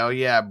Facebook. Hell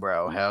yeah,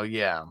 bro. Hell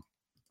yeah.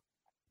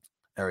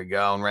 There we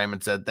go. And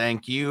Raymond said,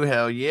 thank you.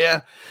 Hell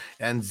yeah.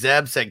 And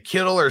Zeb said,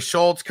 Kittle or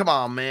Schultz. Come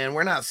on, man.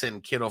 We're not sitting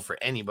Kittle for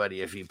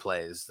anybody if he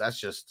plays. That's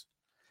just,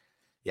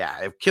 yeah.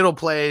 If Kittle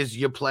plays,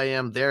 you play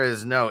him. There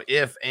is no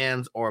ifs,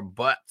 ands, or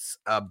buts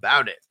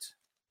about it.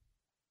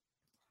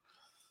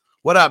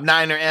 What up,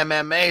 Niner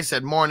MMA?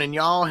 Said, morning,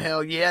 y'all.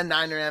 Hell yeah.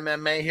 Niner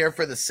MMA here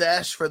for the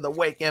sesh, for the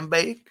wake and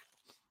bake.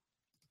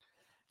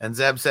 And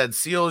Zeb said,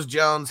 Seals,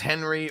 Jones,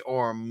 Henry,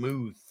 or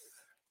Muth.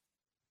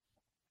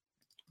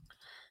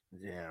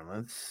 Yeah,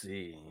 let's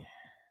see.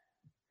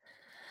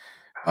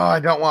 Oh, I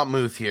don't want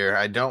Muth here.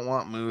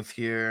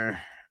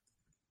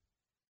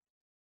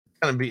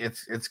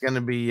 It's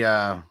gonna be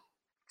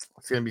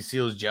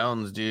Seals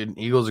Jones, dude.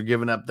 Eagles are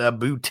giving up the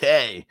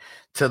booty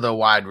to the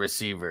wide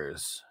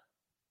receivers.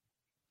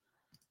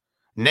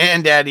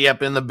 Nan Daddy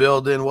up in the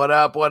building. What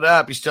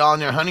up? You still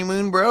on your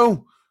honeymoon,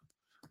 bro?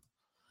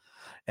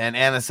 And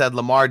Anna said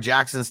Lamar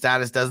Jackson's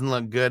status doesn't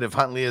look good. If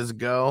Huntley is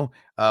go,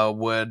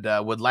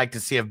 would like to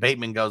see if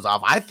Bateman goes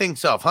off. I think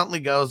so. If Huntley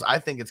goes, I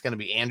think it's going to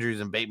be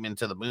Andrews and Bateman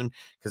to the moon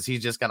because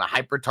he's just going to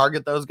hyper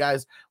target those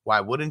guys.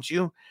 Why wouldn't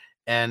you?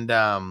 And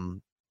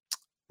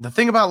the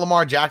thing about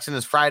Lamar Jackson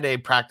is Friday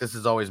practice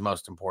is always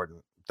most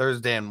important.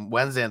 Wednesday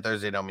and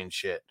Thursday don't mean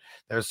shit.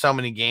 There's so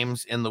many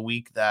games in the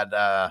week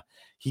that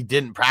he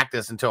didn't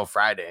practice until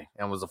Friday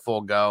and was a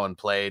full go and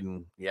played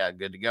and yeah,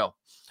 good to go.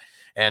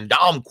 And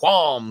Dom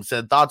Qualm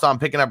said, thoughts on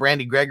picking up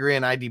Randy Gregory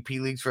in IDP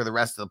leagues for the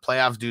rest of the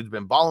playoffs. Dude's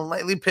been balling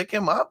lately. Pick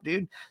him up,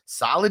 dude.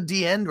 Solid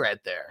D end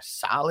right there.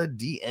 Solid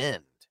D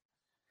end.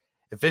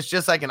 If it's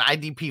just like an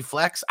IDP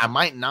flex, I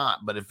might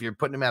not. But if you're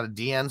putting him at a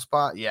D end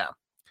spot, yeah.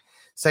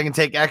 Second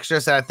Take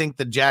Extra said, I think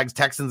the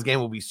Jags-Texans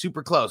game will be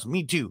super close.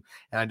 Me too.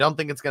 And I don't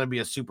think it's going to be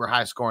a super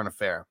high-scoring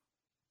affair.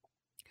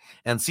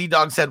 And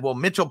C-Dog said, will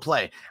Mitchell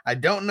play? I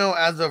don't know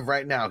as of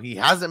right now. He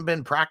hasn't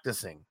been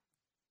practicing.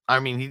 I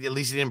mean, at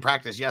least he didn't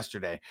practice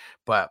yesterday,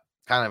 but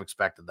kind of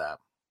expected that.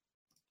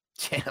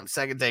 Damn,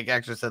 Second Take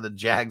Extra said the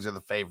Jags are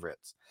the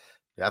favorites.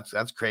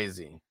 That's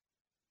crazy.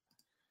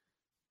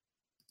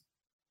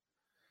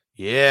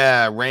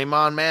 Yeah,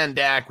 Raymond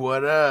Mandak,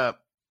 what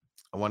up?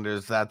 I wonder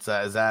if that's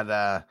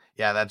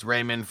that's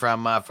Raymond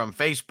from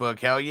Facebook.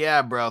 Hell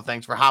yeah, bro.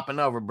 Thanks for hopping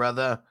over,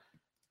 brother.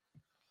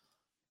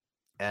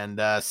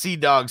 And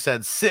C-Dog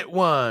said, sit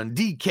one,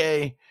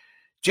 DK,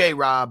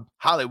 J-Rob,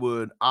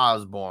 Hollywood,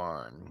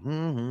 Osborne.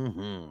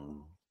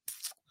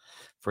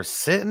 For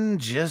sitting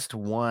just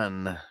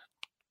one.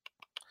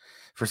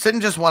 I'm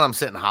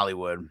sitting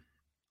Hollywood.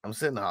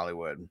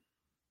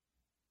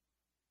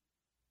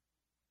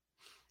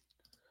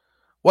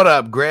 What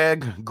up,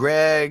 Greg?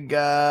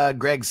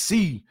 Greg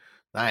C.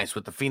 Nice,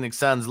 with the Phoenix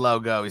Suns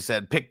logo. He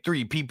said, pick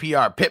 3,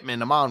 PPR,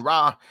 Pittman, Amon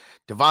Ra,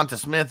 Devonta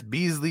Smith,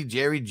 Beasley,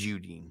 Jerry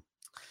Jeudy.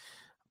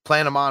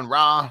 Playing Amon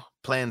Ra,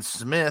 playing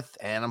Smith,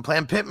 and I'm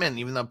playing Pittman,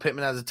 even though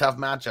Pittman has a tough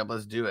matchup.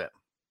 Let's do it.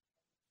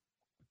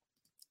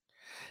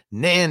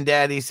 Nan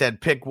Daddy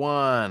said pick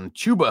 1.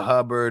 Chuba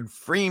Hubbard,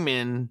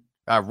 Freeman,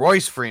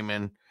 Royce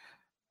Freeman,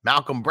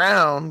 Malcolm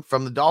Brown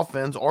from the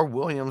Dolphins or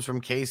Williams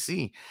from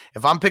KC.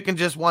 If I'm picking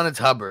just one, it's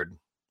Hubbard.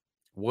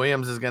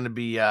 Williams is going to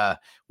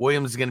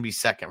be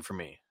second for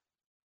me.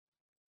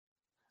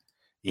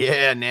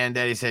 Yeah, Nan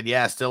Daddy said,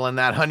 yeah, still in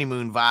that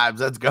honeymoon vibes.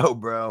 Let's go,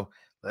 bro.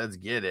 Let's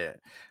get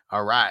it.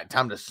 All right,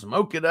 time to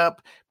smoke it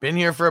up. Been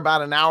here for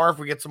about an hour. If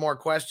we get some more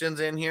questions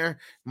in here,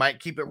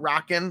 might keep it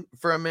rocking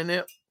for a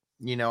minute.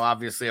 You know,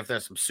 obviously, if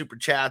there's some super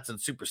chats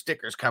and super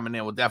stickers coming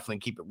in, we'll definitely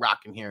keep it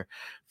rocking here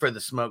for the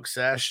smoke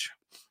sesh.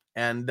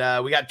 And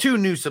we got 2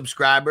 new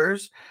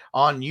subscribers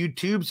on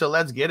YouTube, so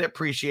let's get it.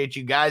 Appreciate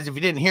you guys. If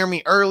you didn't hear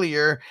me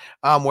earlier,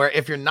 where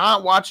if you're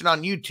not watching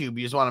on YouTube,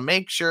 you just want to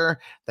make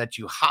sure that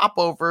you hop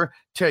over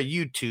to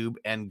YouTube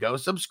and go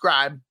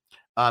subscribe.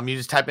 You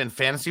just type in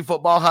Fantasy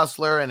Football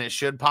Hustler, and it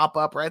should pop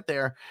up right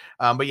there.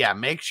 But yeah,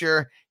 make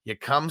sure you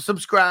come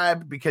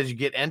subscribe because you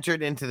get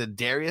entered into the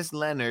Darius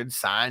Leonard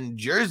signed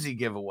jersey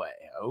giveaway.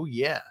 Oh,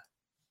 yeah.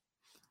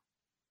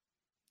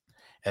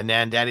 And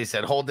then Daddy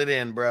said, hold it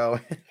in, bro.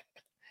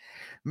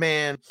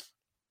 Man,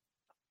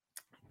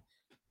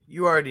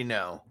 you already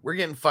know. We're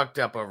getting fucked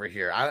up over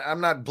here. I'm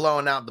not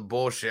blowing out the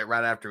bullshit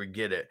right after we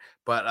get it.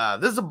 But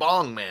this is a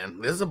bong, man.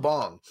 This is a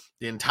bong.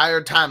 The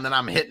entire time that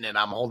I'm hitting it,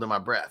 I'm holding my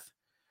breath.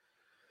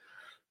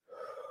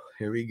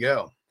 Here we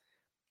go.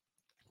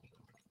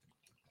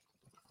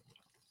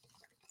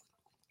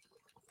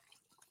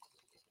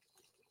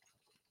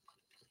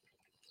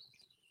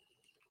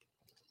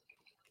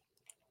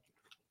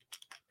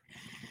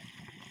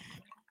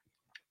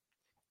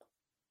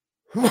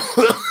 I'm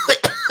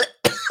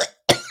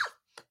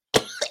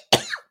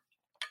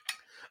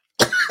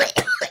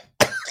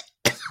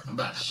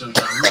about to show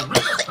y'all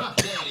real Puff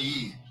Daddy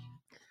is.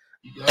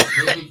 You got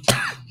baby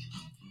time.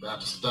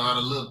 About to start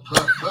a little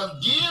puff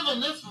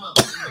giving this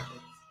motherfucker.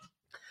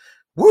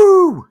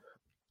 Woo!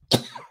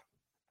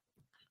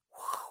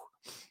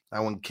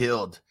 That one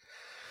killed.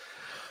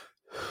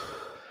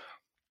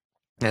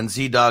 And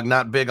Z-Dog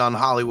not big on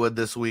Hollywood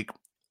this week.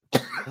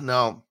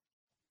 No.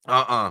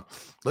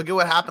 Look at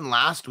what happened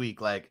last week.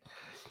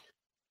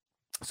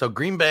 So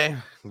Green Bay,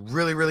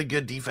 really, really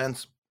good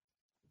defense.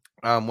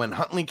 When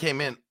Huntley came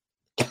in,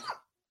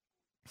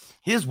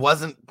 his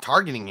wasn't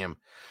targeting him.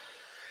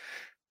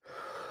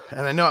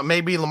 And I know it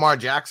may be Lamar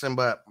Jackson,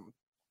 but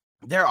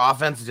their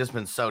offense has just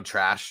been so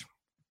trash.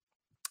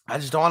 I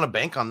just don't want to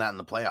bank on that in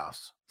the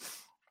playoffs.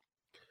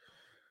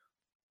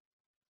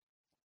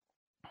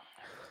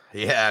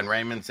 Yeah, and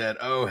Raymond said,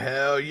 oh,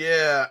 hell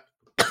yeah.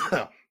 Give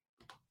me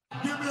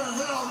a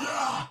hell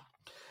yeah.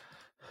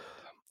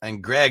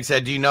 And Greg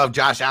said, do you know if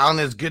Josh Allen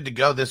is good to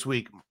go this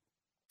week?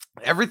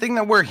 Everything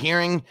that we're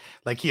hearing,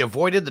 like he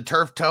avoided the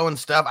turf toe and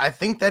stuff, I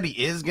think that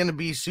he is going to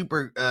be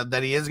that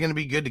he is going to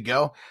be good to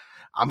go.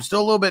 I'm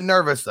still a little bit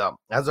nervous, though,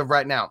 as of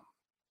right now.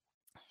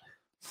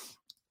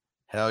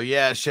 Hell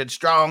yeah, shit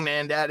strong,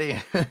 man,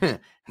 daddy.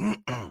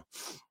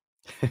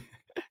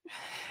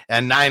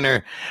 And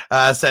Niner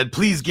said,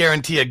 please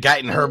guarantee a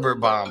Guyton Herbert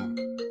bomb.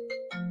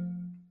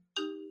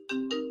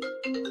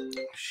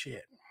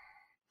 Shit.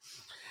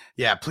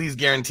 Yeah, please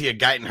guarantee a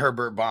Guyton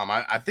Herbert bomb.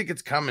 I think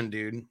it's coming,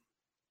 dude.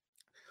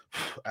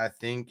 I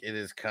think it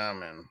is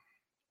coming.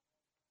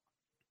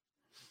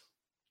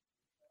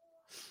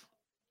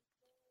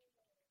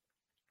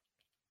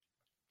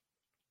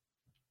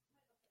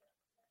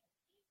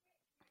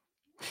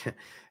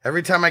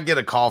 Every time I get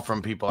a call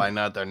from people, I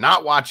know that they're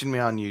not watching me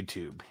on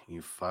YouTube.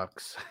 You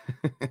fucks.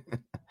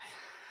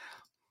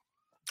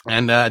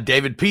 And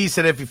David P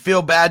said, if you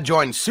feel bad,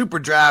 join Super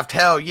Draft.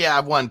 Hell yeah,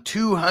 I've won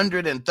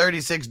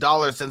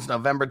 $236 since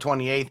November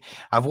 28th.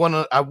 I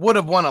would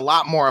have won a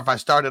lot more if I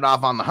started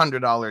off on the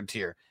 $100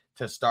 tier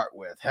to start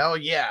with. Hell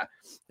yeah.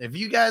 If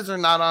you guys are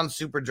not on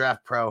Super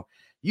Draft Pro,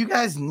 you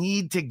guys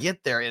need to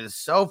get there. It is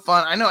so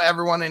fun. I know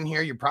everyone in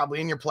here, you're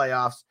probably in your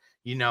playoffs,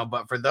 you know,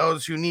 but for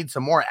those who need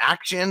some more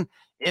action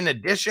in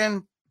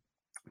addition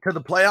to the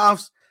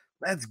playoffs,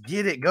 let's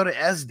get it. Go to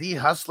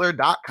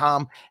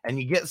sdhustler.com and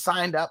you get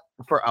signed up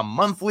for a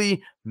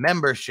monthly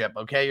membership.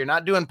 Okay. You're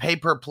not doing pay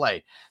per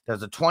play.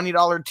 There's a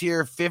 $20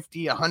 tier,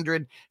 $50,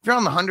 $100. If you're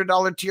on the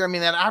 $100 tier, I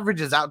mean, that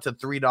averages out to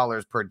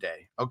 $3 per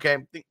day. Okay.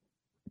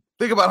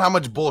 Think about how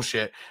much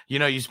bullshit, you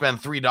know, you spend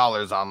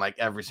 $3 on like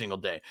every single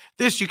day.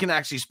 This you can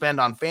actually spend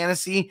on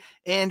fantasy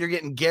and you're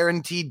getting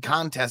guaranteed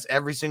contests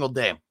every single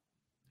day.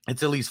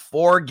 It's at least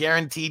 4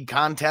 guaranteed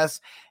contests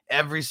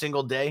every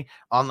single day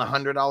on the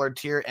 $100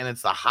 tier, and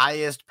it's the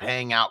highest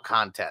paying out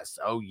contest.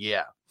 Oh,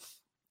 yeah.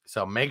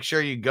 So make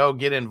sure you go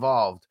get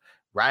involved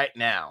right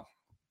now.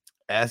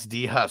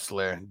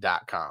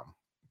 sdhustler.com.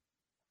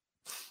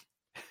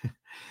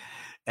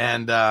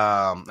 And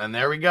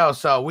there we go.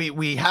 So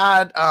we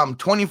had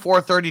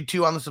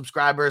 2432 on the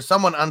subscribers.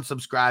 Someone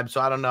unsubscribed,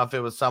 so I don't know if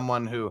it was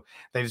someone who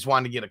they just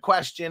wanted to get a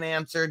question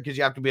answered, because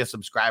you have to be a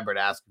subscriber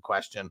to ask a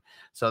question.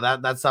 So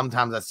that's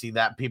sometimes I see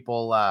that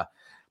people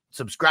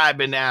subscribe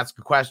and ask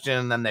a question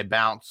and then they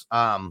bounce.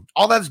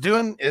 All that's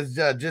doing is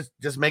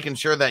just making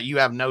sure that you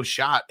have no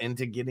shot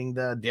into getting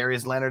the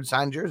Darius Leonard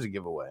signed jersey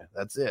giveaway.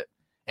 That's it.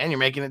 And you're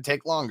making it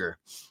take longer.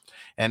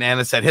 And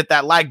Anna said, hit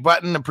that like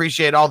button.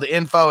 Appreciate all the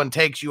info and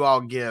takes you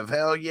all give.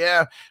 Hell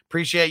yeah.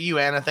 Appreciate you,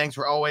 Anna. Thanks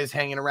for always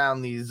hanging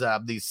around these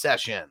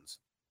sessions.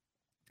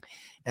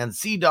 And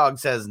C-Dog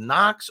says,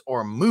 Knox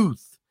or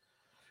Muth.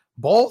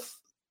 Both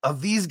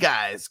of these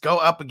guys go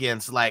up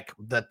against like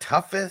the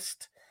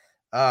toughest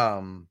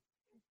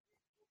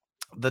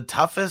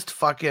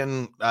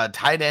fucking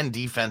tight end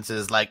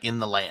defenses like in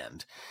the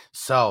land.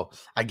 So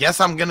I guess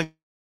I'm going to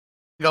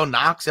go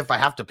Knox if I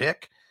have to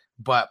pick,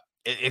 but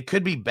it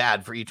could be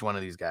bad for each one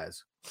of these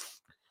guys.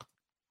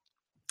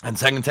 And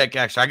Second Take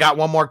Extra, I got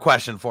one more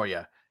question for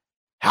you.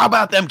 How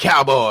about them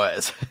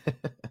Cowboys?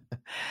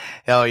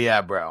 Hell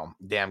yeah, bro.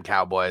 Damn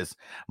Cowboys.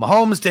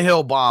 Mahomes to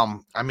Hill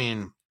bomb. I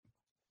mean,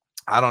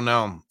 I don't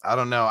know.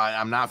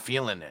 I'm not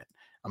feeling it.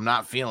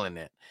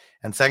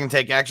 And Second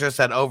Take Extra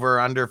said over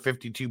under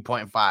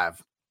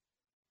 52.5.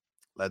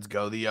 Let's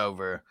go the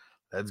over.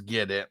 Let's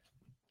get it.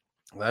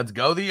 Let's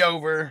go the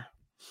over.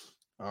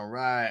 All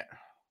right.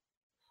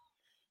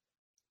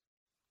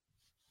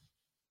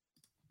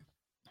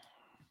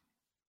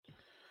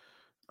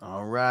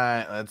 All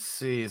right. Let's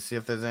see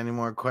if there's any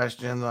more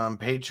questions on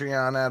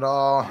Patreon at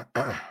all.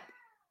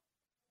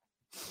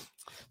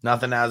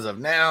 Nothing as of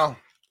now.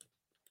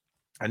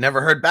 I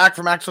never heard back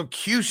from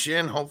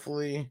Execution.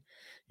 Hopefully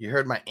you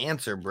heard my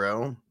answer,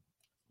 bro.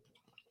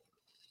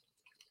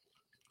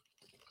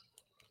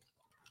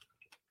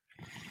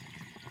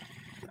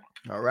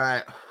 All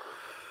right.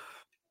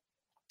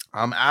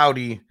 I'm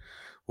outie.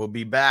 We'll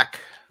be back.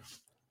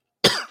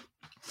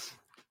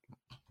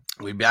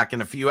 We'll be back in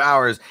a few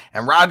hours.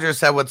 And Roger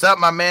said, what's up,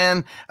 my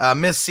man?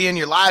 Miss seeing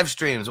your live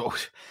streams.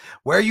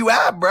 Where you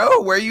at,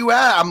 bro? Where you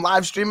at? I'm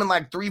live streaming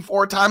like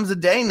 3-4 times a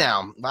day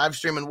now. Live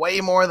streaming way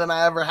more than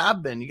I ever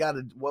have been. You got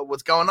to,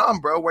 what's going on,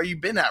 bro? Where you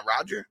been at,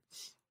 Roger?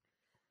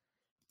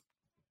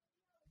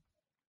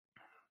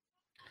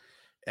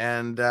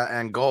 And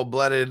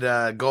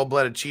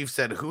gold-blooded Chief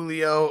said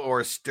Julio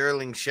or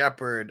Sterling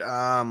Shepard.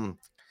 I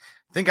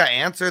think I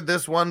answered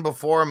this one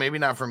before, maybe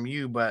not from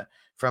you, but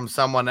from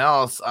someone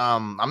else.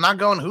 I'm not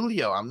going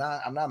Julio. I'm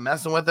not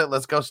messing with it.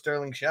 Let's go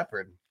Sterling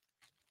Shepard.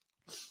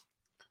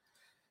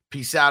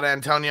 Peace out,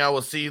 Antonio.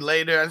 We'll see you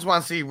later. I just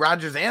want to see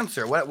Roger's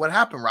answer. What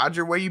happened,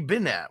 Roger? Where you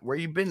been at?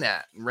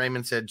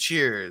 Raymond said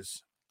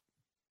cheers.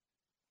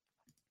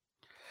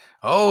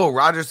 Oh,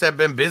 Roger said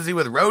been busy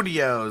with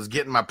rodeos,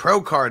 getting my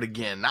pro card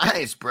again.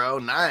 Nice, bro.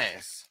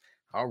 Nice.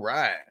 All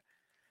right.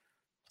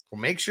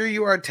 Well, make sure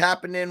you are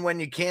tapping in when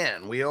you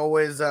can. We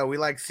always we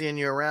like seeing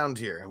you around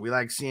here.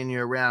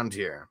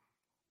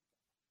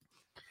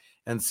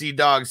 And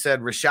C-Dog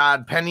said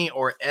Rashad Penny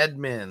or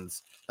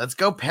Edmonds. Let's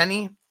go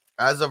Penny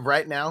as of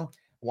right now.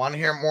 Want to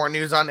hear more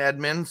news on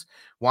Edmonds?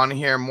 Want to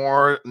hear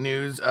more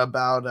news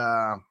about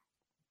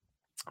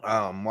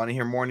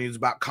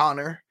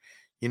Connor?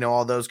 You know,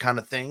 all those kind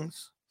of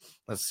things.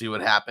 Let's see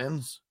what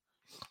happens.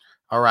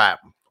 All right.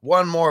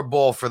 One more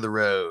bull for the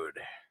road.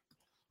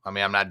 I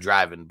mean, I'm not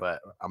driving,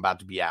 but I'm about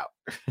to be out.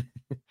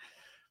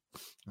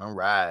 All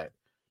right.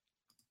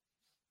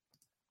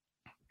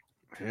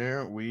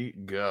 Here we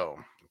go.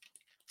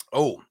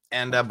 Oh,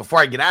 and before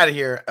I get out of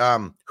here,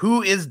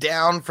 who is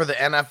down for the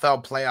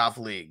NFL playoff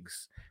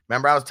leagues?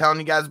 Remember I was telling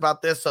you guys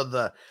about this? So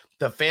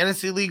the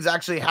fantasy leagues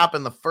actually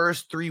happen the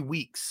first 3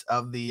 weeks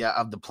of the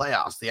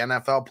playoffs, the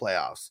NFL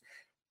playoffs.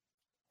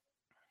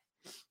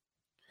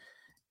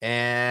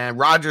 And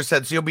Roger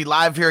said, so you'll be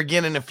live here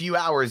again in a few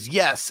hours.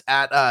 Yes,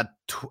 at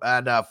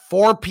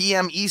 4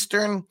 p.m.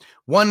 Eastern,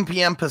 1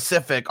 p.m.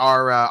 Pacific.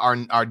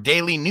 Our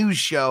daily news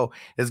show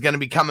is going to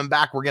be coming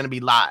back. We're going to be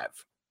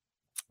live.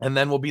 And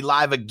then we'll be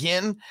live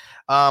again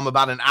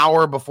about an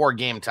hour before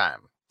game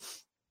time.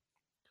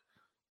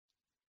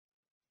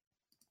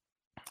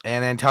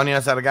 And Antonio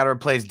said, I got to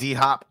replace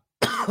D-Hop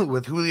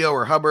with Julio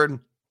or Hubbard.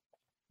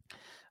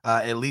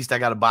 At least I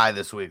got to buy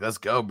this week. Let's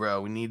go, bro.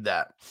 We need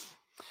that.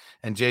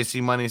 And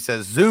JC Money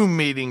says, Zoom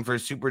meeting for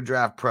Super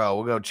Draft Pro.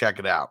 We'll go check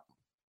it out.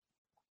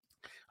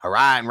 All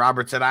right. And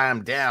Robert said, I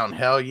am down.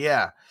 Hell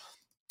yeah.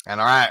 And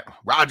all right.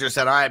 Roger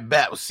said, all right,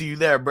 bet. We'll see you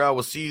there, bro.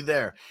 We'll see you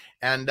there.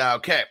 And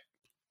okay.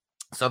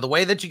 So the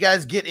way that you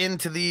guys get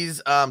into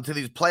these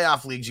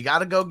playoff leagues, you got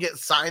to go get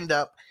signed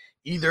up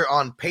either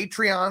on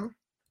Patreon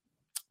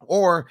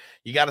or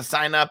you got to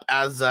sign up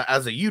as a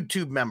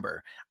YouTube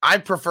member. I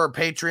prefer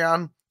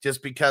Patreon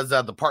just because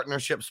the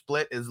partnership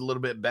split is a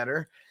little bit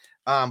better.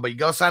 But you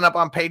go sign up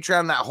on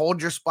Patreon, that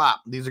holds your spot.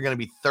 These are going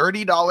to be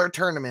 $30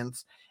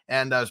 tournaments,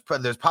 and there's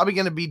probably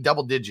going to be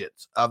double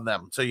digits of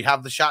them. So you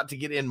have the shot to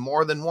get in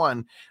more than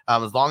one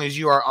as long as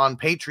you are on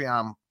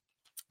Patreon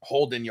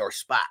holding your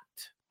spot.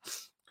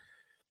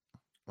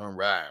 All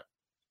right.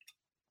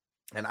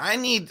 And I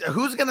need,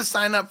 who's going to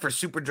sign up for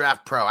Super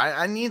Draft Pro?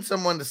 I need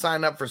someone to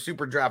sign up for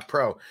Super Draft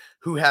Pro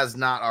who has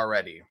not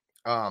already.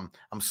 I'm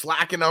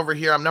slacking over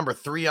here. I'm number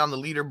 3 on the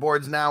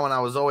leaderboards now, and I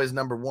was always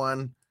number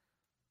 1.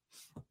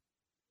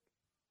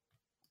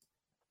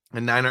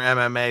 And Niner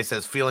MMA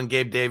says, feeling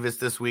Gabe Davis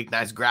this week.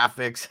 Nice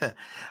graphics.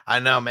 I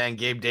know, man.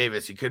 Gabe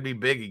Davis, he could be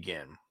big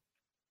again.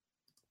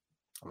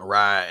 All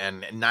right.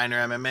 And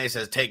Niner MMA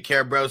says, take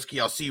care, broski.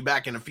 I'll see you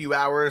back in a few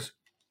hours.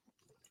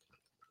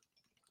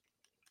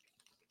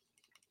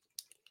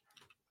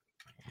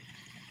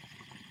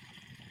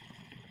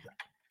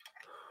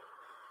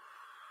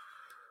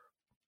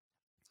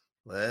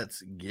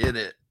 Let's get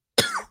it.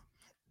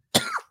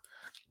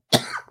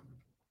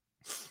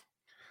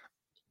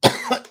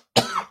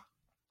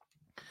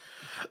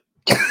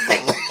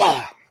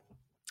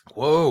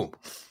 Whoa.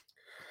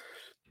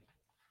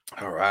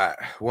 All right.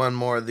 One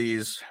more of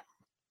these.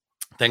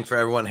 Thanks for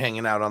everyone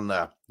hanging out on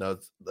the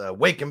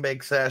Wake and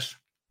Bake Sesh.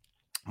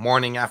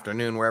 Morning,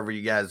 afternoon, wherever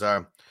you guys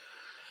are.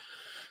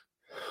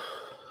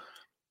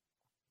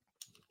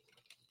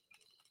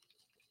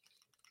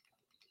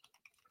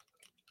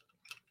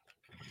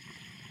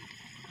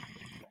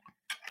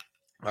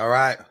 All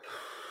right.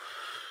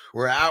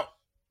 We're out.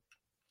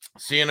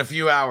 See you in a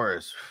few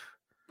hours.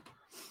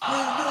 Are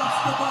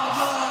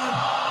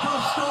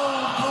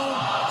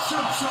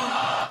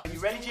you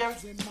ready, Jerry?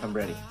 I'm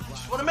ready.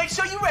 Just want to make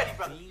sure you're ready,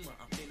 brother.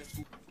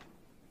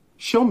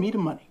 Show me the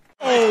money.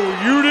 Every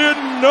day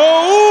I'm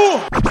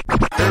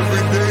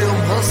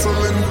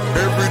hustling.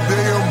 Every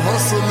day I'm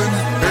hustling.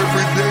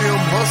 Every day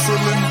I'm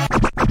hustling.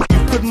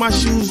 Put my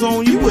shoes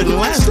on, you wouldn't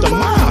last a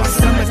mile.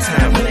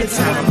 Summertime,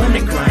 wintertime, I'm on the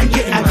grind.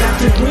 Yeah, I got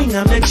the ring,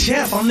 I'm the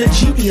champ, I'm the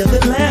genie of the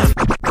lamp.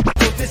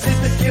 This is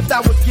the gift I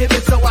was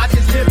given, so I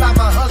just live by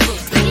my hustle.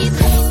 It's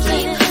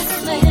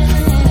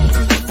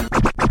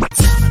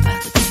all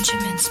about the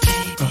Benjamins,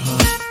 baby.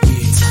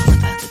 It's all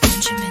about the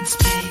Benjamins,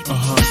 baby.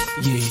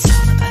 It's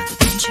all about the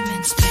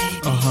Benjamins,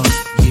 baby.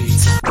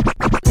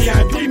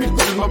 VIP me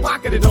put in my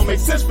pocket, it don't make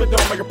sense, but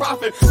don't make a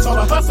profit. It's all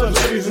a hustle,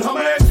 ladies and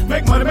homies.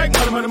 Make money, money.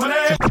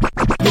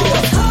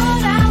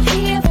 Hard out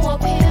here for a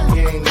pill.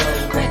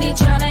 Really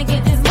tryna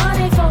get this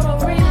money for the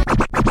real.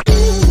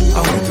 I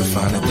want to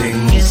find a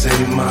thing to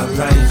save my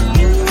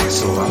life,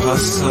 so I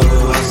hustle.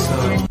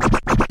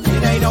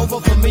 It ain't over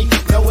for me.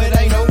 No, it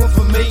ain't over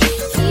for me.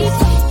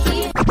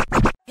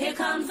 Here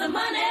comes the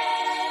money.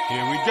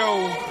 Here we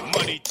go.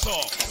 Money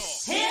talk.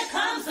 Here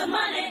comes the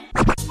money.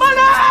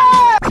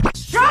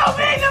 Show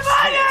me the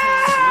money!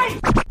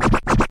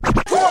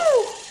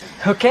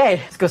 Okay,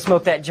 let's go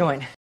smoke that joint.